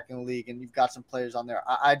 cornerback in the league, and you've got some players on there.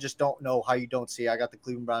 I just don't know how you don't see. I got the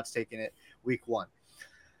Cleveland Browns taking it week 1.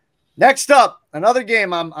 Next up, another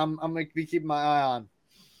game I'm going to be keeping my eye on.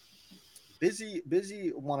 Busy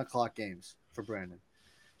 1:00 games for Brandon.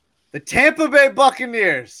 The Tampa Bay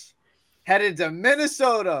Buccaneers headed to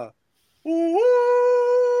Minnesota to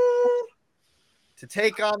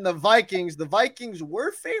take on the Vikings. The Vikings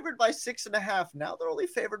were favored by 6.5. Now they're only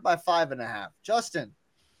favored by 5.5. Justin,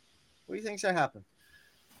 what do you think's going to happen?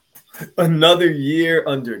 Another year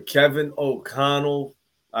under Kevin O'Connell.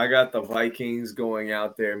 I got the Vikings going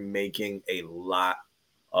out there making a lot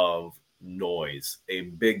of noise. A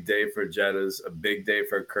big day for Jettas, a big day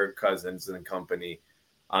for Kirk Cousins and company.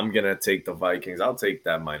 I'm going to take the Vikings. I'll take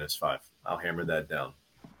that -5. I'll hammer that down.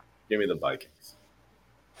 Give me the Vikings.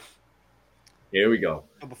 Here we go.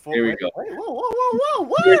 Here we go.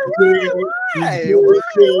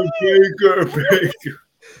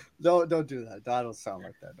 Don't do that. I don't sound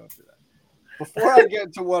like that. Don't do that. Before I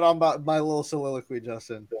get to what I'm about, my little soliloquy,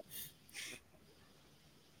 Justin,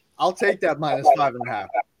 I'll take that -5.5.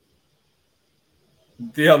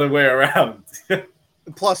 The other way around.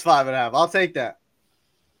 +5.5. I'll take that.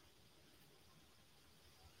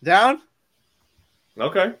 Down?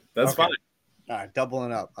 Okay. That's fine. All right.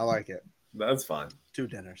 Doubling up. I like it. That's fine. 2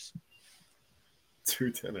 dinners.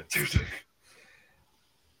 2 dinners.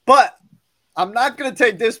 But I'm not going to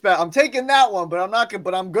take this bet. I'm taking that one, but I'm not going to,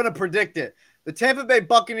 but I'm going to predict it. The Tampa Bay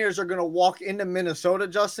Buccaneers are going to walk into Minnesota,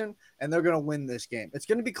 Justin, and they're going to win this game. It's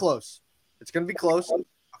going to be close. It's going to be close.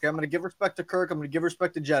 Okay, I'm going to give respect to Kirk. I'm going to give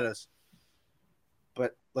respect to Jettas.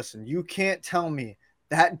 But listen, you can't tell me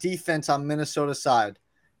that defense on Minnesota's side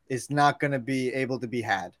is not going to be able to be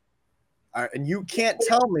had. All right, and you can't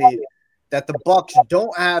tell me that the Bucs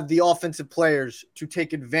don't have the offensive players to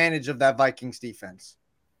take advantage of that Vikings defense.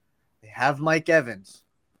 They have Mike Evans.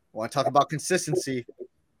 Want to talk about consistency?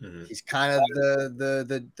 Mm-hmm. He's kind of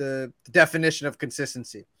the definition of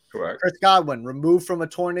consistency. Correct. Chris Godwin, removed from a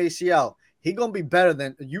torn ACL. He going to be better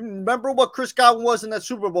than – you remember what Chris Godwin was in that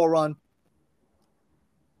Super Bowl run?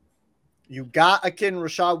 You got a kid in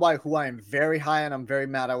Rachaad White, who I am very high on. I'm very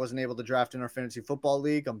mad I wasn't able to draft in our fantasy football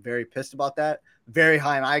league. I'm very pissed about that. Very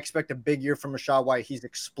high, and I expect a big year from Rachaad White. He's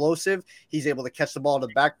explosive. He's able to catch the ball in the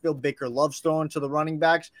backfield. Baker loves throwing to the running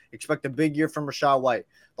backs. Expect a big year from Rachaad White.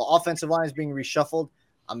 The offensive line is being reshuffled.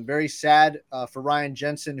 I'm very sad for Ryan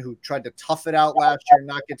Jensen, who tried to tough it out last year and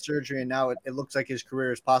not get surgery, and now it looks like his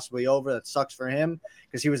career is possibly over. That sucks for him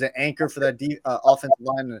because he was an anchor for that offensive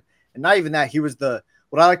line, and not even that. He was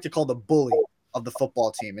what I like to call the bully of the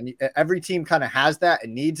football team. And every team kind of has that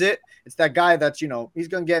and needs it. It's that guy that's, he's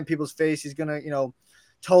going to get in people's face. He's going to,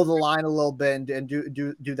 toe the line a little bit and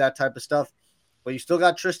do that type of stuff. But you still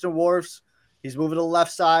got Tristan Wirfs. He's moving to the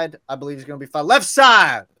left side. I believe he's going to be fine. Left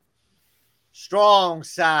side. Strong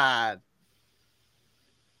side.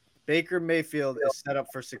 Baker Mayfield is set up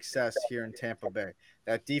for success here in Tampa Bay.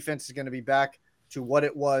 That defense is going to be back to what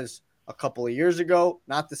it was a couple of years ago.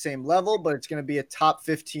 Not the same level, but it's going to be a top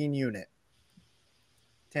 15 unit.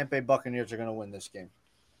 Tampa Bay Buccaneers are going to win this game.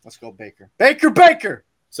 Let's go, Baker. Baker!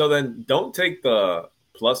 So then don't take the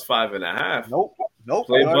plus 5.5. Nope. You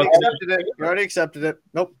already accepted it.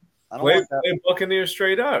 Nope. I don't want that. Play Buccaneers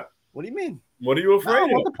straight up. What do you mean? What are you afraid of?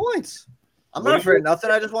 I want the points. I'm not afraid of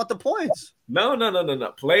nothing. I just want the points.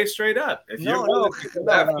 No. Play straight up. No.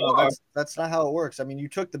 That's not how it works. I mean, you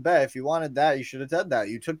took the bet. If you wanted that, you should have said that.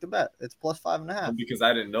 You took the bet. It's plus 5.5. Because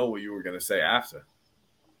I didn't know what you were going to say after.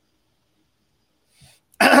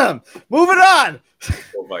 Moving on.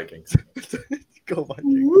 Go Vikings. Go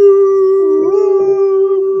Vikings.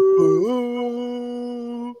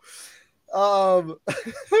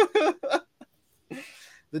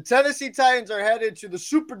 The Tennessee Titans are headed to the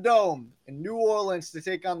Superdome in New Orleans to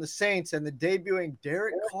take on the Saints and the debuting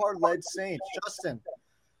Derek Carr-led Saints. Justin,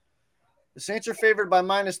 the Saints are favored by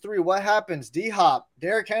 -3. What happens? D-Hop,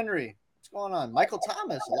 Derrick Henry. What's going on? Michael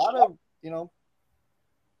Thomas. A lot of,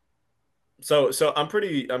 So I'm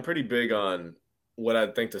pretty big on what I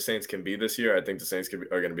think the Saints can be this year. I think the Saints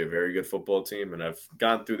are going to be a very good football team, and I've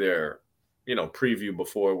gone through their, preview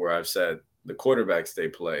before where I've said the quarterbacks they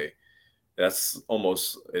play, that's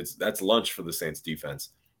lunch for the Saints defense.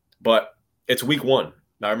 But it's week 1.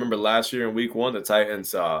 Now, I remember last year in week 1, the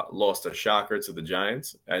Titans lost a shocker to the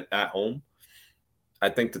Giants at home. I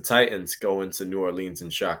think the Titans go into New Orleans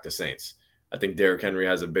and shock the Saints. I think Derrick Henry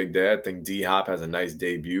has a big day. I think D-Hop has a nice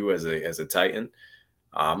debut as a Titan.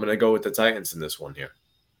 I'm going to go with the Titans in this one here.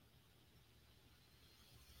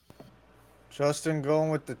 Justin going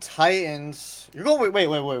with the Titans. You're going wait,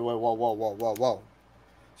 whoa.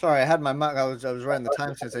 Sorry, I had my mind. I was writing the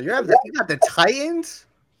time since. You got the Titans?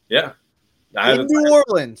 Yeah. In New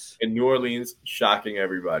Orleans. In New Orleans, shocking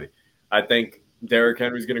everybody. I think Derrick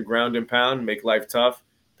Henry's going to ground and pound, make life tough.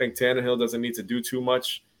 I think Tannehill doesn't need to do too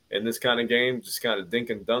much in this kind of game. Just kind of dink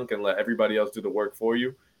and dunk and let everybody else do the work for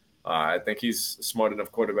you. I think he's a smart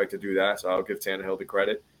enough quarterback to do that, so I'll give Tannehill the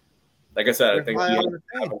credit. Like I said, I think he had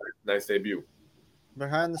a nice debut.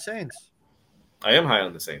 Behind the Saints. I am high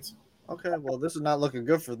on the Saints. Okay, well, this is not looking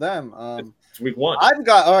good for them. It's week 1.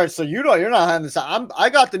 All right, so you're not high on this. I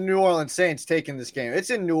got the New Orleans Saints taking this game. It's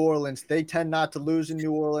in New Orleans. They tend not to lose in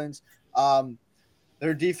New Orleans.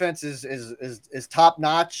 Their defense is top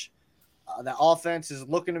notch. The offense is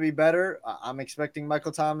looking to be better. I'm expecting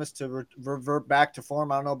Michael Thomas to revert back to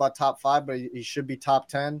form. I don't know about top 5, but he should be top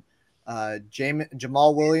 10.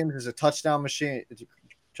 Jamal Williams is a touchdown machine.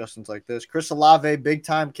 Justin's like this. Chris Olave, big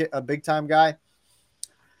time guy.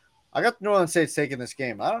 I got the New Orleans Saints taking this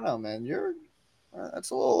game. I don't know, man.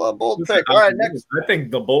 That's a little bold pick. All right, next. I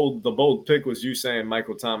think the bold pick was you saying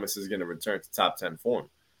Michael Thomas is going to return to top 10 form.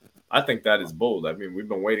 I think that is bold. I mean, we've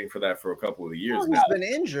been waiting for that for a couple of years now. He's been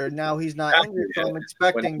injured. Now he's not injured, so I'm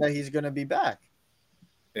expecting that he's going to be back.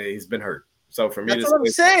 He's been hurt. So for me, that's what I'm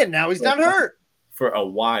saying. Now he's not hurt. For a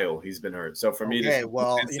while, he's been hurt. So for me to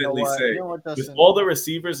consistently say, with all the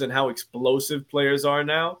receivers and how explosive players are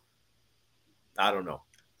now, I don't know.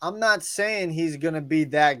 I'm not saying he's going to be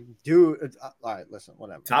that dude. All right, listen,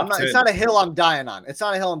 whatever. It's not a hill I'm dying on.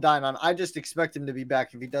 I just expect him to be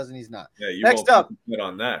back. If he doesn't, he's not. Yeah, you next up. Put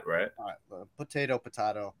on that, right? All right,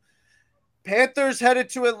 potato. Panthers headed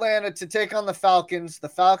to Atlanta to take on the Falcons. The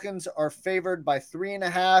Falcons are favored by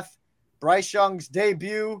 3.5. Bryce Young's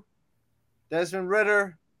debut. Desmond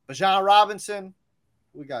Ridder. Bijan Robinson.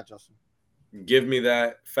 Who we got, Justin? Give me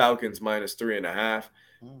that. Falcons -3.5.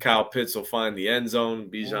 Kyle Pitts will find the end zone.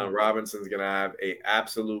 Bijan Robinson's going to have an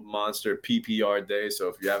absolute monster PPR day. So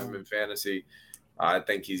if you have him in fantasy, I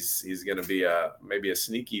think he's going to be maybe a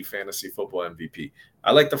sneaky fantasy football MVP.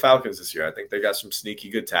 I like the Falcons this year. I think they got some sneaky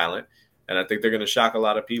good talent, and I think they're going to shock a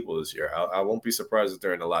lot of people this year. I won't be surprised if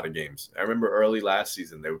they're in a lot of games. I remember early last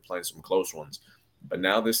season they were playing some close ones, but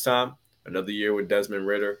now this time, another year with Desmond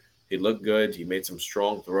Ridder, he looked good. He made some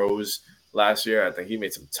strong throws last year. I think he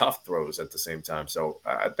made some tough throws at the same time. So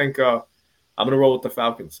I think I'm going to roll with the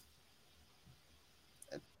Falcons.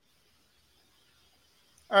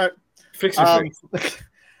 All right. Fix your face.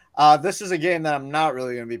 This is a game that I'm not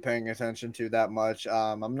really going to be paying attention to that much.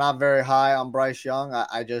 I'm not very high on Bryce Young.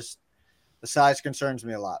 I just the size concerns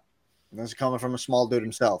me a lot. And this is coming from a small dude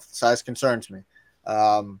himself. The size concerns me.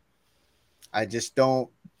 I just don't.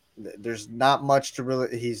 There's not much to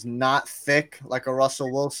really. He's not thick like a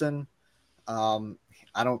Russell Wilson.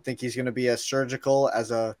 I don't think he's going to be as surgical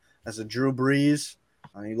as a Drew Brees.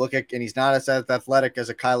 You look at, and he's not as athletic as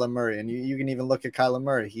a Kyler Murray. And you can even look at Kyler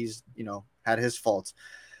Murray. He's, had his faults.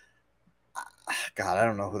 God, I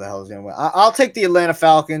don't know who the hell is going to win. I'll take the Atlanta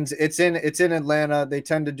Falcons. It's in Atlanta. They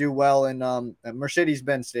tend to do well in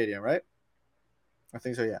Mercedes-Benz Stadium, right? I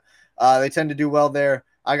think so, yeah. They tend to do well there.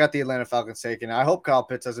 I got the Atlanta Falcons taken. I hope Kyle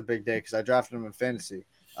Pitts has a big day because I drafted him in fantasy.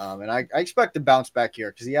 And I expect to bounce back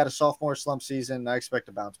here because he had a sophomore slump season. I expect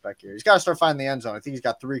to bounce back here. He's got to start finding the end zone. I think he's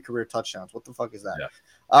got 3 career touchdowns. What the fuck is that?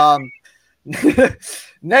 Yeah.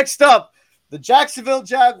 Next up, the Jacksonville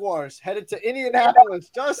Jaguars headed to Indianapolis.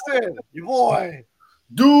 Justin, your boy.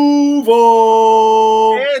 Duval.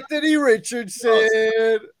 Anthony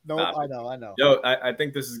Richardson. Nope, I know. Yo, I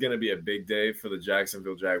think this is going to be a big day for the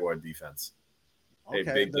Jacksonville Jaguar defense.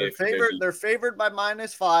 Okay, they're favored by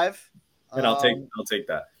 -5. And I'll take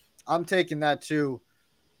that. I'm taking that too.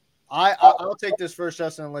 I'll take this first,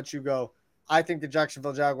 Justin, and let you go. I think the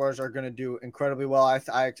Jacksonville Jaguars are going to do incredibly well.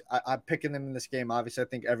 I'm picking them in this game. Obviously, I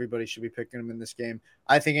think everybody should be picking them in this game.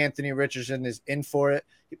 I think Anthony Richardson is in for it.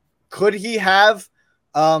 Could he have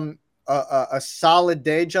a solid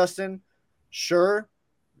day, Justin? Sure,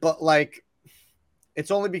 but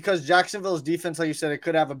it's only because Jacksonville's defense, like you said, it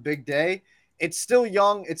could have a big day. It's still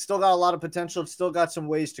young. It's still got a lot of potential. It's still got some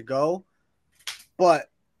ways to go.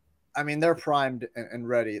 But, I mean, they're primed and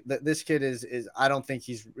ready. This kid is I don't think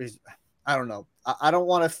he's I don't know. I don't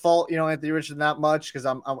want to fault, Anthony Richardson that much because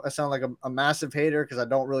I sound like a massive hater because I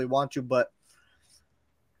don't really want to. But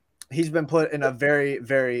he's been put in a very,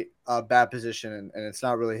 very bad position, and it's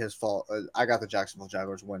not really his fault. I got the Jacksonville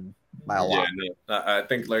Jaguars winning by a lot. No, I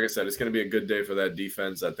think, like I said, it's going to be a good day for that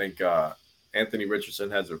defense. I think Anthony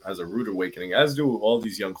Richardson has a rude awakening, as do all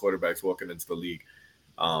these young quarterbacks walking into the league.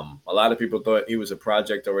 A lot of people thought he was a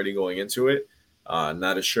project already going into it,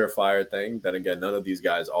 not a surefire thing. Then again, none of these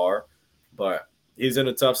guys are, but he's in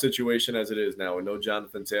a tough situation as it is now with no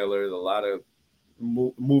Jonathan Taylor. There's a lot of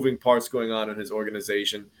moving parts going on in his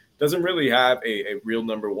organization. Doesn't really have a real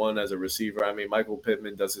number one as a receiver. I mean, Michael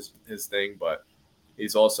Pittman does his thing, but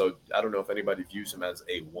he's also, I don't know if anybody views him as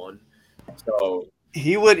a one. So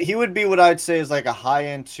he would be what I'd say is like a high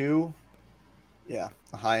end 2. Yeah,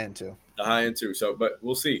 a high end 2. A high end 2. So, but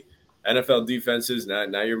we'll see. NFL defenses,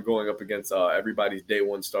 now you're going up against everybody's day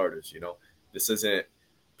one starters. This isn't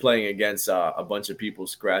playing against a bunch of people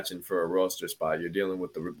scratching for a roster spot. You're dealing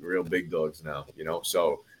with the real big dogs now.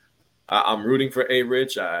 So I'm rooting for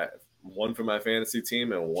A-Rich. 1 for my fantasy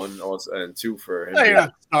team and 2 for him. You're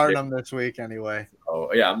not starting him this week anyway.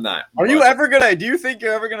 Oh yeah, I'm not. Do you think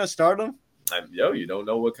you're ever gonna start him? You don't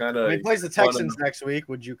know what kind of. When he plays the Texans next week,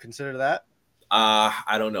 would you consider that?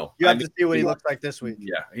 I don't know. You have to see what he looks like this week.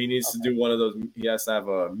 Yeah, he needs to do one of those. He has to have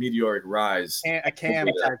a meteoric rise. A Cam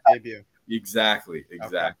type debut. Exactly.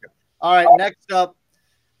 Okay. All right, next up,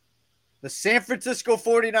 the San Francisco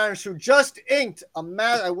 49ers, who just inked a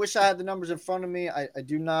match. I wish I had the numbers in front of me. I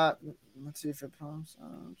do not. Let's see if it pops up.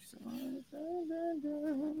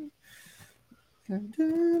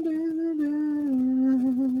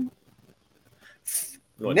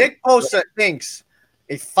 Nick Bosa inks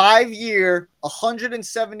a 5-year,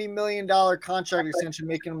 $170 million contract extension,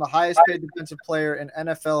 making him the highest paid defensive player in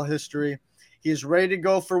NFL history. He is ready to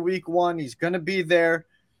go for week 1. He's going to be there.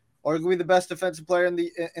 Arguably the best defensive player in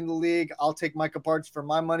the league. I'll take Micah Parsons for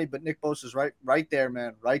my money, but Nick Bosa is right there,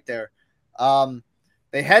 man, right there.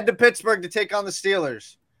 They head to Pittsburgh to take on the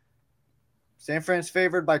Steelers. San Fran's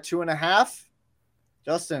favored by 2.5.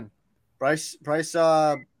 Justin, Bryce.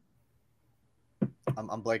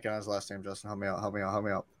 I'm blanking on his last name, Justin. Help me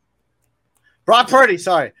out. Brock Purdy.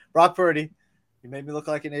 You made me look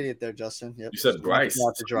like an idiot there, Justin. Yep. You said Bryce.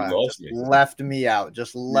 Left me out.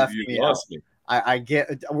 I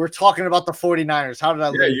get. We're talking about the 49ers. How did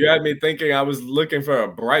I? Yeah, you had me thinking I was looking for a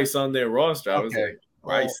Bryce on their roster. I was like,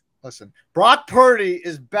 Bryce. Well, listen, Brock Purdy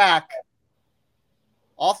is back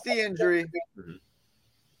Off the injury, Mhm.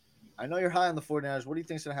 I know you're high on the 49ers. What do you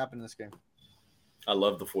think's going to happen in this game? I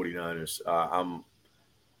love the 49ers.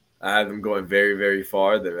 I have them going very, very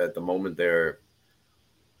far. At the moment, they're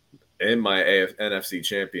in my NFC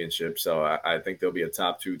championship. So I think they'll be a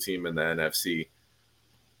top 2 team in the NFC.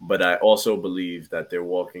 But I also believe that they're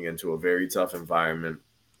walking into a very tough environment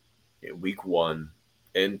in week 1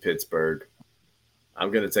 in Pittsburgh.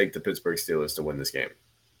 I'm going to take the Pittsburgh Steelers to win this game.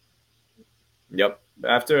 Yep.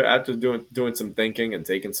 After doing some thinking and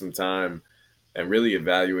taking some time and really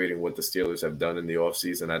evaluating what the Steelers have done in the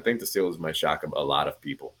offseason, I think the Steelers might shock a lot of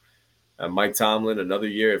people. Mike Tomlin, another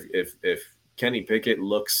year, if Kenny Pickett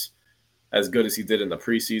looks as good as he did in the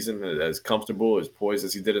preseason, as comfortable, as poised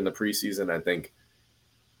as he did in the preseason, I think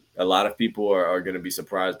a lot of people are going to be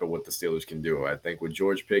surprised by what the Steelers can do. I think with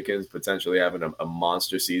George Pickens potentially having a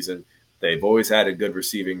monster season, they've always had a good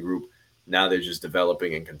receiving group. Now they're just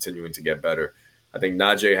developing and continuing to get better. I think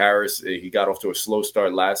Najee Harris, he got off to a slow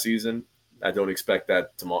start last season. I don't expect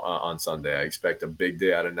that tomorrow on Sunday. I expect a big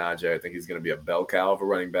day out of Najee. I think he's going to be a bell cow of a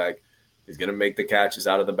running back. He's going to make the catches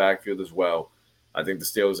out of the backfield as well. I think the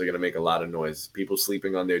Steelers are going to make a lot of noise. People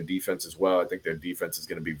sleeping on their defense as well. I think their defense is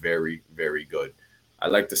going to be very, very good. I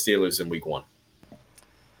like the Steelers in week 1.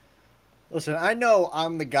 Listen, I know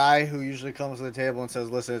I'm the guy who usually comes to the table and says,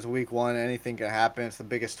 listen, it's week 1. Anything can happen. It's the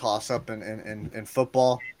biggest toss-up in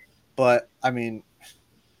football. But, I mean,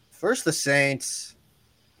 first the Saints,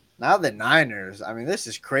 now the Niners. I mean, this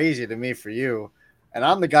is crazy to me for you. And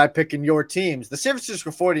I'm the guy picking your teams. The San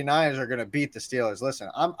Francisco 49ers are going to beat the Steelers. Listen,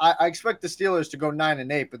 I expect the Steelers to go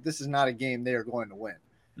 9-8, but this is not a game they are going to win.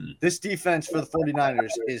 This defense for the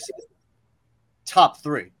 49ers is top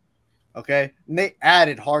 3, okay? And they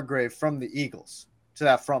added Hargrave from the Eagles to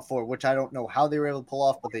that front four, which I don't know how they were able to pull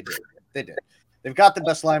off, but they did. They did. They've got the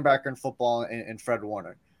best linebacker in football in Fred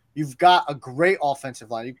Warner. You've got a great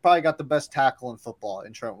offensive line. You've probably got the best tackle in football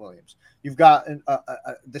in Trent Williams. You've got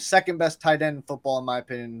the second best tight end in football, in my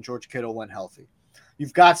opinion, in George Kittle when healthy.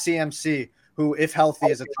 You've got CMC, who, if healthy,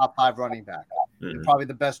 is a top 5 running back. And probably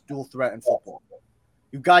the best dual threat in football.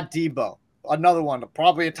 You've got Debo, another one,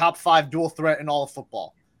 probably a top 5 dual threat in all of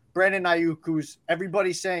football. Brandon Ayuk, who's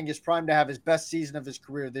everybody's saying is primed to have his best season of his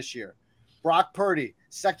career this year. Brock Purdy,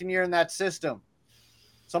 second year in that system.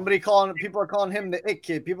 People are calling him the it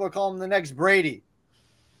kid. People are calling him the next Brady.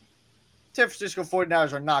 San Francisco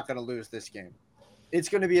 49ers are not going to lose this game. It's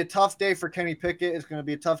going to be a tough day for Kenny Pickett. It's going to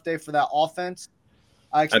be a tough day for that offense.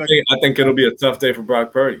 I think it'll be a tough day for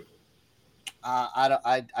Brock Purdy.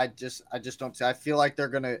 I just don't see. I feel like they're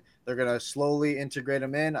gonna slowly integrate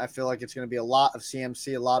him in. I feel like it's gonna be a lot of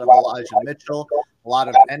CMC, a lot of Elijah Mitchell, a lot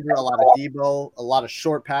of Ender, a lot of Debo, a lot of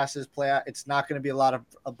short passes play out. It's not gonna be a lot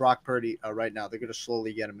of Brock Purdy right now. They're gonna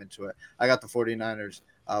slowly get him into it. I got the 49ers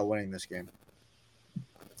winning this game.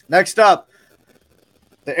 Next up,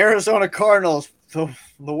 the Arizona Cardinals, the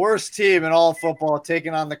worst team in all of football,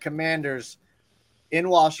 taking on the Commanders in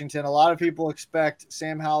Washington. A lot of people expect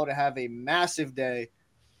Sam Howell to have a massive day.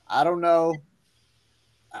 I don't know.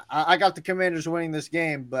 I got the Commanders winning this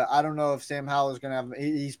game, but I don't know if Sam Howell is going to have –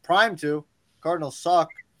 he's primed to. Cardinals suck,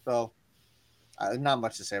 so not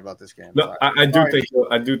much to say about this game. No, I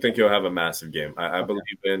do think he'll have a massive game. I believe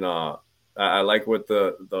in I like what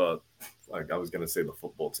the like I was going to say the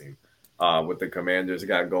football team what the Commanders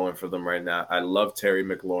got going for them right now. I love Terry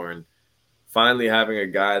McLaurin. Finally having a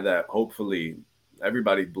guy that hopefully –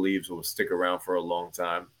 everybody believes will stick around for a long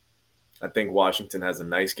time. I think Washington has a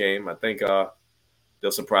nice game. I think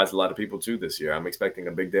they'll surprise a lot of people too this year. I'm expecting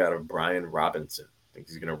a big day out of Brian Robinson. I think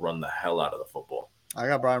he's going to run the hell out of the football. I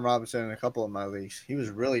got Brian Robinson in a couple of my leagues. He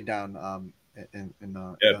was really down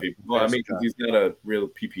people. Well, I mean, he's not a real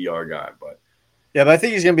PPR guy, but I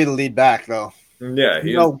think he's going to be the lead back though. Yeah,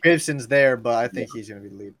 Gibson's there, but I think he's going to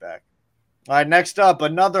be the lead back. All right, next up,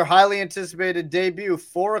 another highly anticipated debut,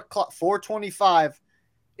 4:25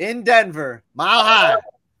 in Denver, Mile High.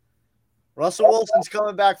 Russell Wilson's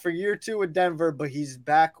coming back for year 2 with Denver, but he's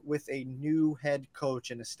back with a new head coach,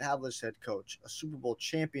 an established head coach, a Super Bowl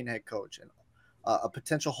champion head coach, and a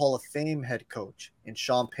potential Hall of Fame head coach in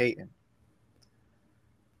Sean Payton.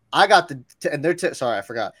 I got I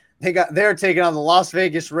forgot. They're taking on the Las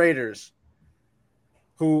Vegas Raiders,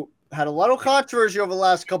 who had a lot of controversy over the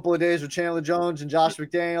last couple of days with Chandler Jones and Josh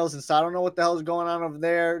McDaniels, and so I don't know what the hell is going on over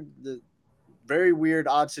there. The very weird,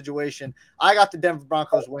 odd situation. I got the Denver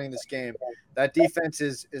Broncos winning this game. That defense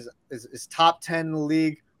is top 10 in the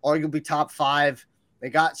league, arguably top 5. They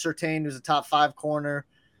got Surtain, who's a top 5 corner.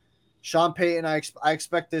 Sean Payton, I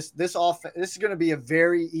expect this offense. This is going to be a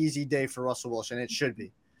very easy day for Russell Wilson. It should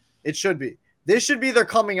be. This should be their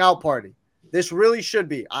coming out party. This really should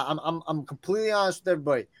be. I'm completely honest with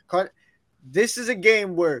everybody. This is a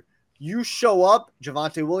game where you show up.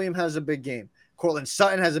 Javonte Williams has a big game. Cortland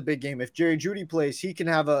Sutton has a big game. If Jerry Jeudy plays, he can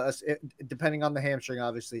have depending on the hamstring,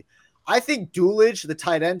 obviously. I think Dulcich, the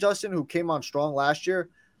tight end, Justin, who came on strong last year,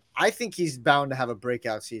 I think he's bound to have a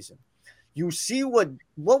breakout season. You see what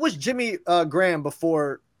was Jimmy Graham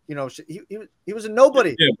before? You know, he was a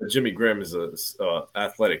nobody. Yeah, but Jimmy Graham is a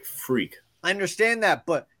athletic freak. I understand that,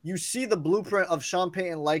 but you see the blueprint of Sean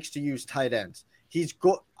Payton likes to use tight ends.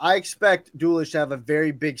 I expect Dulcich to have a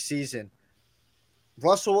very big season.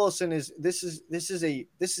 Russell Wilson this is a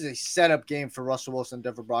setup game for Russell Wilson and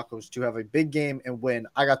Denver Broncos to have a big game and win.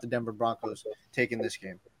 I got the Denver Broncos taking this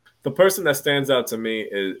game. The person that stands out to me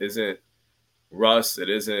isn't Russ, it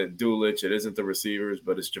isn't Dulcich, it isn't the receivers,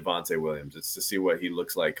 but it's Javonte Williams. It's to see what he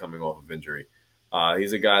looks like coming off of injury.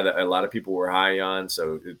 He's a guy that a lot of people were high on,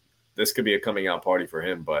 so this could be a coming out party for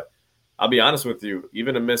him. But I'll be honest with you,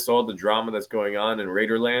 even amidst all the drama that's going on in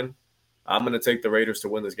Raiderland, I'm going to take the Raiders to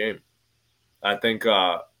win this game. I think,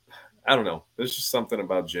 I don't know. There's just something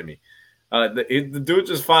about Jimmy. The dude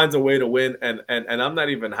just finds a way to win, and I'm not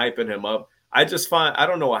even hyping him up. I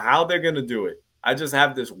don't know how they're going to do it. I just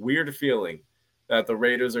have this weird feeling that the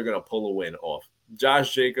Raiders are going to pull a win off.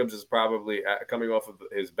 Josh Jacobs is probably coming off of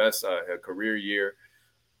his best career year.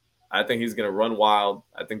 I think he's going to run wild.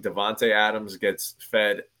 I think Devontae Adams gets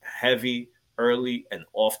fed heavy, early, and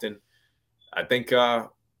often. I think the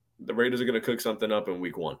Raiders are going to cook something up in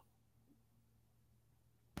week 1.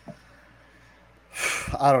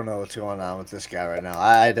 I don't know what's going on with this guy right now.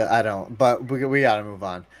 I don't. But we got to move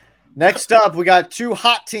on. Next up, we got 2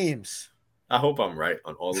 hot teams. I hope I'm right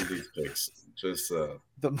on all of these picks. Just the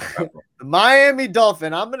Miami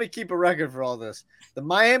Dolphins. I'm going to keep a record for all this. The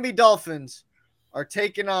Miami Dolphins are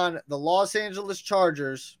taking on the Los Angeles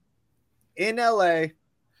Chargers in LA.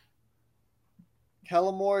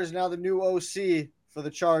 Kellen Moore is now the new OC for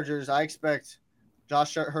the Chargers. I expect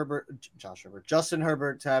Justin Herbert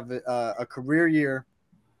to have a career year.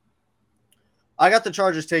 I got the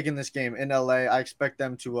Chargers taking this game in LA. I expect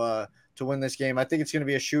them to win this game. I think it's going to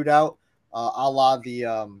be a shootout, a la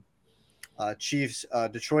the Chiefs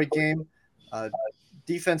Detroit game.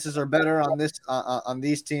 Defenses are better on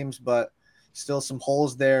these teams, but still some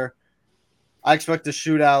holes there. I expect a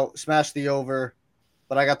shootout, smash the over,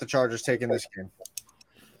 but I got the Chargers taking this game.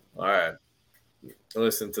 All right.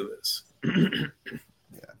 Listen to this. Yeah.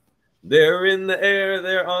 They're in the air,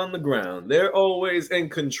 they're on the ground. They're always in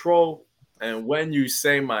control. And when you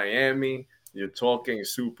say Miami, you're talking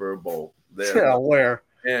Super Bowl. Where?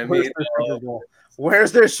 Where's their Super Bowl?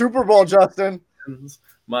 Where's their Super Bowl, Justin?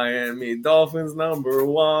 Miami Dolphins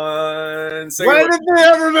 #1. When have they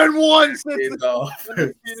ever been won?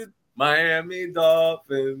 Miami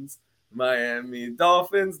Dolphins. Miami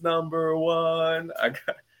Dolphins #1.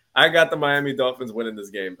 I got the Miami Dolphins winning this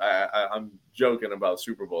game. I'm joking about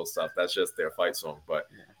Super Bowl stuff. That's just their fight song. But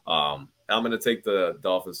I'm going to take the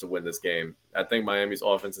Dolphins to win this game. I think Miami's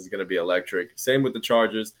offense is going to be electric. Same with the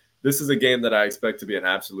Chargers. This is a game that I expect to be an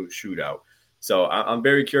absolute shootout. So I'm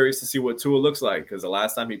very curious to see what Tua looks like, because the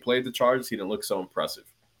last time he played the Chargers, he didn't look so impressive.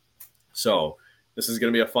 So this is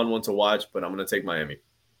going to be a fun one to watch, but I'm going to take Miami.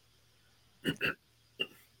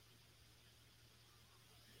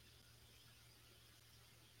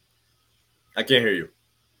 I can't hear you.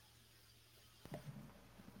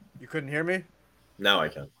 You couldn't hear me? Now I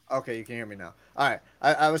can. Okay, you can hear me now. All right.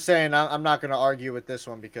 I was saying I'm not going to argue with this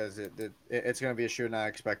one because it's going to be a shoot, and I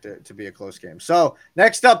expect it to be a close game. So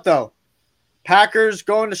next up, though, Packers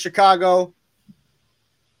going to Chicago.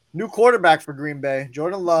 New quarterback for Green Bay,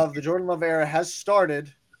 Jordan Love. The Jordan Love era has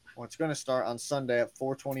started. Well, it's going to start on Sunday at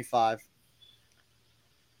 4:25.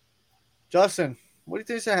 Justin, what do you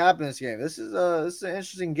think is going to happen in this game? This is an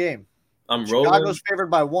interesting game. I'm Chicago's rolling.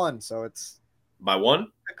 favored by 1, so it's By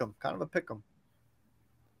 1? pick 'em, kind of a pick 'em.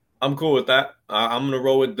 I'm cool with that. I'm going to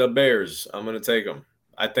roll with the Bears. I'm going to take them.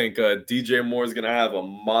 I think DJ Moore is going to have a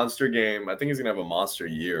monster game. I think he's going to have a monster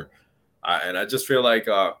year. And I just feel like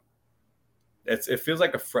it feels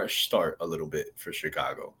like a fresh start a little bit for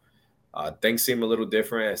Chicago. Things seem a little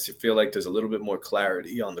different. I feel like there's a little bit more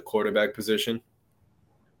clarity on the quarterback position.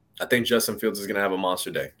 I think Justin Fields is going to have a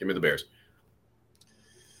monster day. Give me the Bears.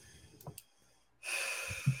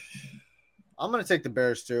 I'm going to take the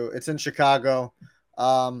Bears, too. It's in Chicago.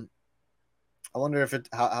 I wonder if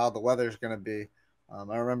how the weather is going to be.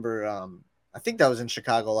 I remember I think that was in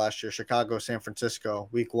Chicago last year. Chicago, San Francisco,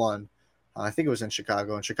 week 1. I think it was in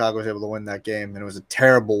Chicago, and Chicago was able to win that game, and it was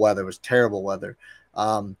terrible weather. It was terrible weather.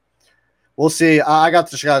 We'll see. I got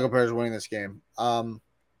the Chicago Bears winning this game.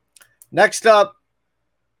 Next up,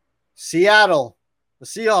 Seattle, the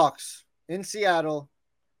Seahawks in Seattle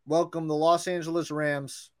welcome the Los Angeles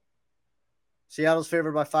Rams. Seattle's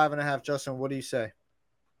favored by 5.5. Justin, what do you say?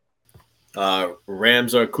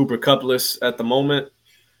 Rams are Cooper Cupless at the moment.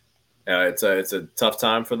 It's a tough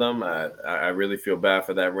time for them. I really feel bad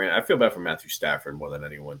for that Ram. I feel bad for Matthew Stafford more than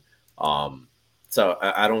anyone. So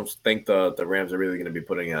I don't think the Rams are really going to be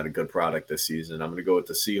putting out a good product this season. I'm going to go with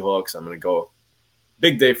the Seahawks. I'm going to go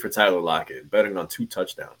big day for Tyler Lockett, betting on 2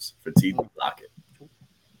 touchdowns for T. Lockett.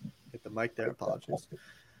 Hit the mic there. Apologies.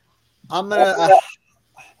 I'm gonna.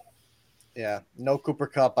 Yeah, no Cooper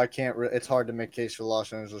Kupp. I can't. It's hard to make case for the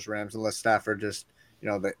Los Angeles Rams unless Stafford just,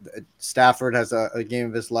 Stafford has a game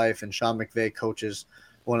of his life, and Sean McVay coaches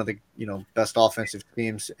one of the best offensive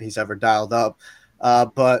teams he's ever dialed up.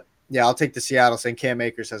 But yeah, I'll take the Seattle. Saying Cam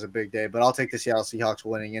Akers has a big day, but I'll take the Seattle Seahawks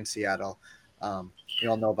winning in Seattle. You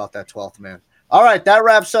all know about that 12th man. All right, that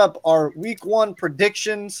wraps up our Week 1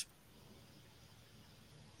 predictions.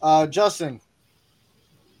 Justin,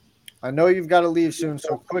 I know you've got to leave soon,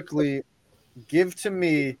 so quickly give to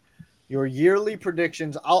me your yearly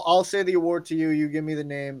predictions. I'll say the award to you. You give me the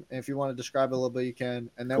name, and if you want to describe it a little bit, you can,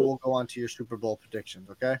 and then we'll go on to your Super Bowl predictions,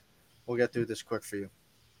 okay? We'll get through this quick for you.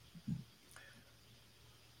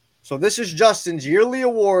 So this is Justin's yearly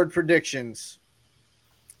award predictions.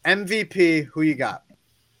 MVP, who you got?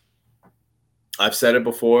 I've said it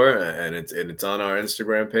before, and it's on our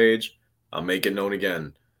Instagram page. I'll make it known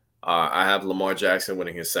again. I have Lamar Jackson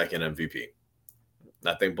winning his 2nd MVP.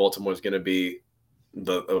 I think Baltimore is going to be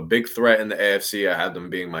a big threat in the AFC. I have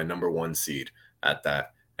them being my number 1 seed at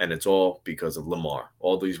that. And it's all because of Lamar.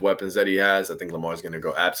 All these weapons that he has, I think Lamar is going to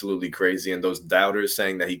go absolutely crazy. And those doubters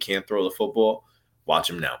saying that he can't throw the football, watch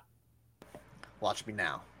him now. Watch me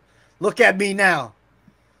now. Look at me now.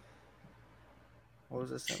 What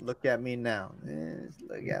was this? Look at me now.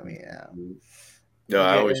 Look at me now. Yeah,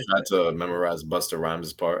 I always try to memorize Busta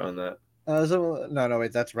Rhymes' part on that. No,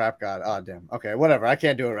 wait, that's Rap God. Oh, damn. Okay, whatever. I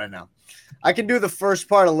can't do it right now. I can do the first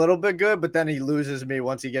part a little bit good, but then he loses me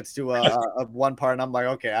once he gets to a one part, and I'm like,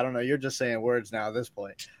 okay, I don't know. You're just saying words now at this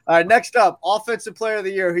point. All right, next up, Offensive Player of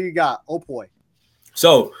the Year. Who you got? Oh, boy.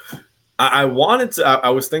 So I wanted to – I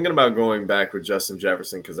was thinking about going back with Justin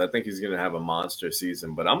Jefferson because I think he's going to have a monster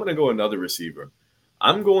season, but I'm going to go another receiver.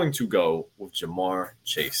 I'm going to go with Ja'Marr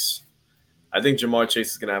Chase. I think Ja'Marr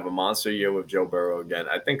Chase is going to have a monster year with Joe Burrow again.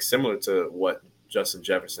 I think similar to what Justin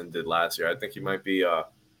Jefferson did last year. I think he might be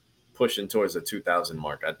pushing towards the 2,000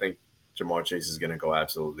 mark. I think Ja'Marr Chase is going to go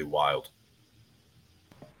absolutely wild.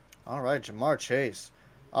 All right, Ja'Marr Chase.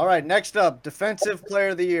 All right, next up, Defensive Player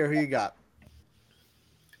of the Year. Who you got?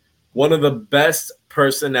 One of the best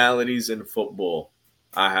personalities in football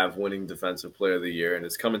I have winning Defensive Player of the Year, and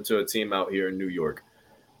it's coming to a team out here in New York.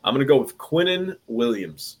 I'm going to go with Quinnen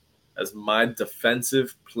Williams as my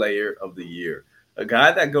Defensive Player of the Year. A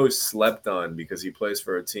guy that goes slept on because he plays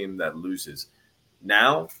for a team that loses.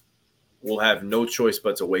 Now will have no choice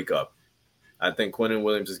but to wake up. I think Quinnen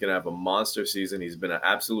Williams is going to have a monster season. He's been an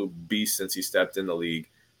absolute beast since he stepped in the league.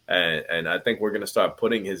 And I think we're going to start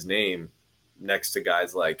putting his name next to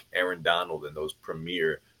guys like Aaron Donald and those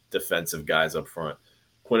premier defensive guys up front.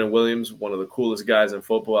 Quinnen Williams, one of the coolest guys in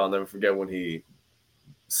football. I'll never forget when he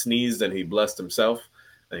sneezed and he blessed himself.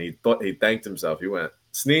 And he thanked himself. He went,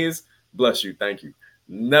 sneeze, bless you, thank you.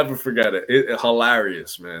 Never forget it.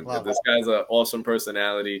 Hilarious, man. Wow. This guy's an awesome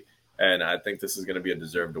personality, and I think this is going to be a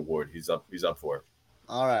deserved award. He's up for it.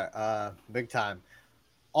 All right, big time.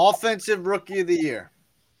 Offensive Rookie of the Year.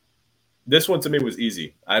 This one to me was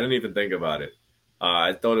easy. I didn't even think about it.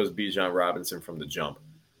 I thought it was Bijan Robinson from the jump.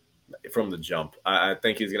 I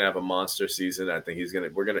think he's going to have a monster season. I think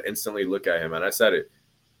we're going to instantly look at him, and I said it.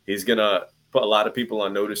 He's going to put a lot of people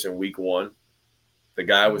on notice in Week 1. The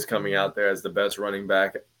guy was coming out there as the best running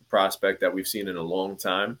back prospect that we've seen in a long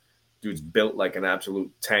time. Dude's built like an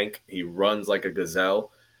absolute tank. He runs like a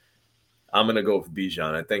gazelle. I'm going to go with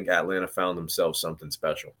Bijan. I think Atlanta found themselves something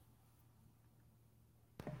special.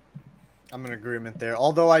 I'm in agreement there.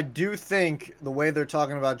 Although I do think the way they're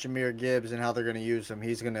talking about Jahmyr Gibbs and how they're going to use him,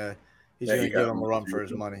 he's going to give him a run for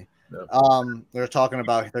his money. Yeah. They're talking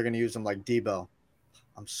about they're going to use him like Debo.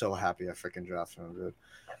 I'm so happy I freaking drafted him, dude.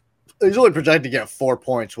 He's only projected to get 4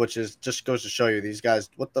 points, which is just goes to show you these guys.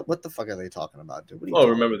 What the fuck are they talking about, dude?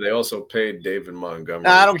 Remember they also paid David Montgomery.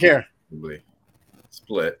 Nah, I don't care.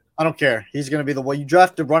 Split. I don't care. He's going to be the one. You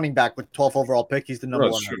drafted running back with 12th overall pick. He's the number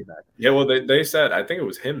one running back. Yeah, well, they said, I think it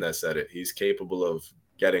was him that said it. He's capable of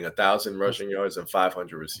getting 1,000 rushing yards and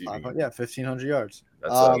 500 receiving. 1,500 yards.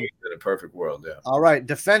 That's in a perfect world, yeah. All right,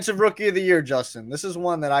 Defensive Rookie of the Year, Justin. This is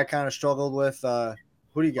one that I kind of struggled with.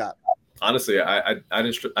 Who do you got? Honestly, I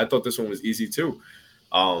thought this one was easy too.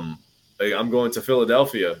 Like, I'm going to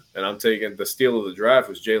Philadelphia, and I'm taking the steal of the draft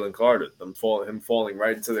was Jalen Carter. Him falling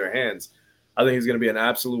right into their hands. I think he's going to be an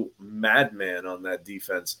absolute madman on that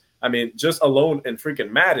defense. I mean, just alone in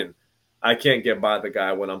freaking Madden, I can't get by the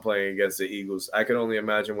guy when I'm playing against the Eagles. I can only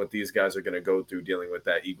imagine what these guys are going to go through dealing with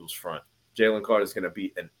that Eagles front. Jalen Carter is going to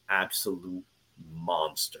be an absolute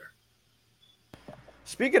monster.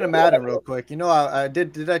 Speaking of Madden, real quick, you know, I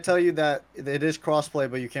did I tell you that it is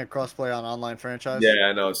crossplay, but you can't crossplay on online franchise? Yeah,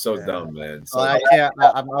 I know. It's so Yeah. dumb, man. So I can't.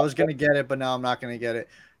 I was gonna get it, but now I'm not gonna get it.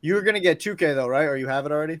 You were gonna get 2K though, right? Or you have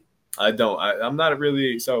it already? I don't. I'm not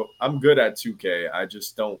really. So I'm good at 2K. I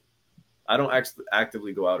just don't. I don't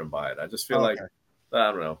actively go out and buy it. I just feel like Okay.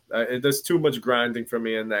 I don't know. There's too much grinding for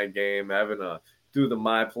me in that game. Having to do the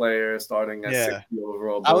my player, starting at Yeah. 60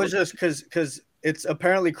 overall. I was just because it's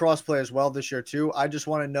apparently crossplay as well this year too. I just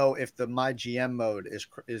want to know if the My GM mode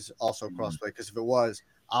is also crossplay, because if it was,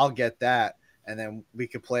 I'll get that, and then we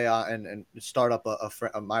could play on and start up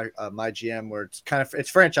a My GM where it's kind of it's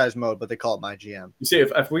franchise mode, but they call it My GM. You see,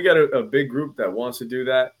 if we get a big group that wants to do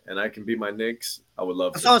that, and I can be my Knicks, I would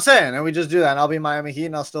love That's to. what I'm saying, and we just do that, and I'll be Miami Heat,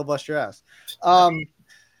 and I'll still bust your ass.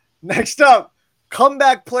 Next up,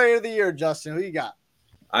 comeback player of the year, Justin. Who you got?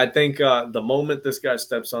 I think the moment this guy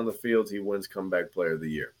steps on the field, he wins comeback player of the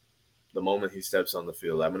year. The moment he steps on the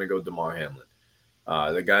field, I'm going to go DeMar Hamlin.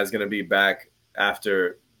 The guy's going to be back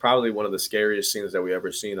after probably one of the scariest scenes that we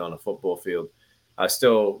ever seen on a football field. I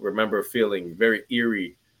still remember feeling very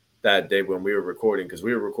eerie that day when we were recording, because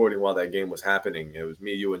we were recording while that game was happening. It was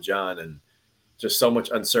me, you, and John, and just so much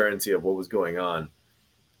uncertainty of what was going on.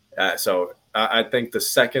 So I think the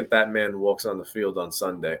second that man walks on the field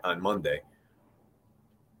on Monday,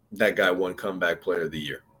 that guy won comeback player of the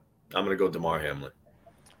year. I'm going to go DeMar Hamlin.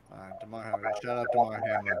 All right, DeMar Hamlin. Shout out DeMar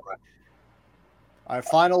Hamlin. All right,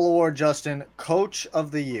 final award, Justin. Coach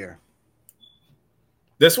of the year.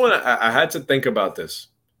 This one, I had to think about this,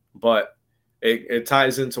 but it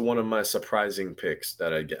ties into one of my surprising picks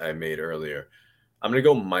that I made earlier. I'm going to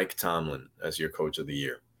go Mike Tomlin as your coach of the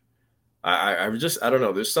year. I don't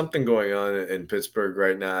know. There's something going on in Pittsburgh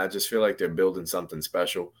right now. I just feel like they're building something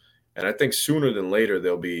special. And I think sooner than later,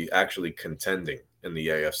 they'll be actually contending in the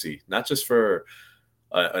AFC, not just for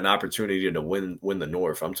an opportunity to win the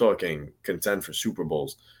North. I'm talking contend for Super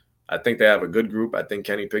Bowls. I think they have a good group. I think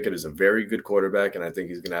Kenny Pickett is a very good quarterback, and I think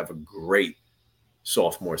he's going to have a great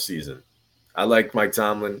sophomore season. I like Mike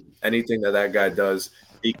Tomlin. Anything that guy does,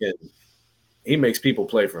 he makes people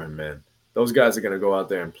play for him, man. Those guys are going to go out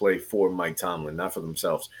there and play for Mike Tomlin, not for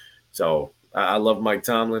themselves. So I love Mike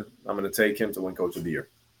Tomlin. I'm going to take him to win Coach of the Year.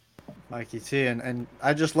 Mikey T. And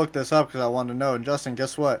I just looked this up because I wanted to know. And Justin,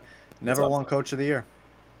 guess what? Never won Coach of the Year.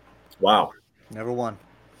 Wow. Never won.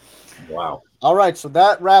 Wow. All right, so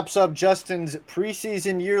that wraps up Justin's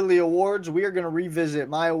preseason yearly awards. We are going to revisit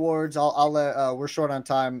my awards. I'll let we're short on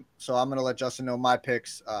time, so I'm going to let Justin know my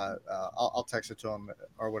picks. I'll text it to him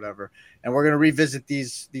or whatever, and we're going to revisit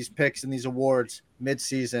these picks and these awards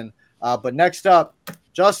mid-season. But next up,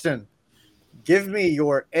 Justin, give me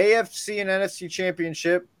your AFC and NFC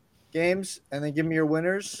championship games, and then give me your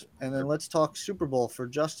winners, and then let's talk Super Bowl for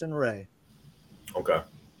Justin Ray. Okay.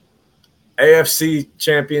 AFC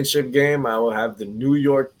championship game, I will have the New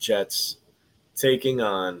York Jets taking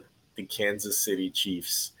on the Kansas City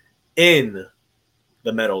Chiefs in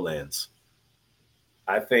the Meadowlands.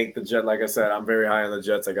 I think the Jets, like I said, I'm very high on the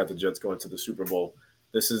Jets. I got the Jets going to the Super Bowl.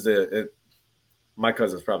 This is my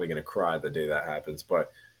cousin's probably going to cry the day that happens,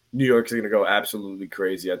 but New York's going to go absolutely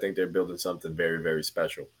crazy. I think they're building something very, very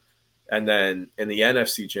special. And then in the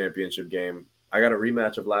NFC championship game, I got a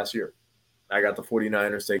rematch of last year. I got the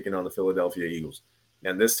 49ers taking on the Philadelphia Eagles.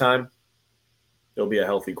 And this time, there'll be a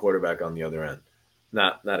healthy quarterback on the other end.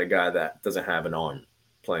 Not a guy that doesn't have an arm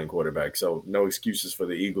playing quarterback. So no excuses for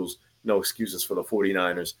the Eagles, no excuses for the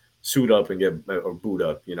 49ers. Suit up and get or boot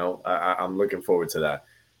up, you know. I'm looking forward to that.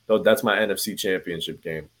 So that's my NFC championship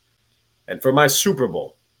game. And for my Super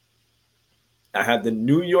Bowl, I have the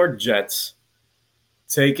New York Jets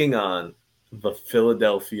taking on the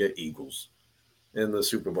Philadelphia Eagles in the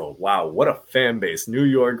Super Bowl. Wow, what a fan base. New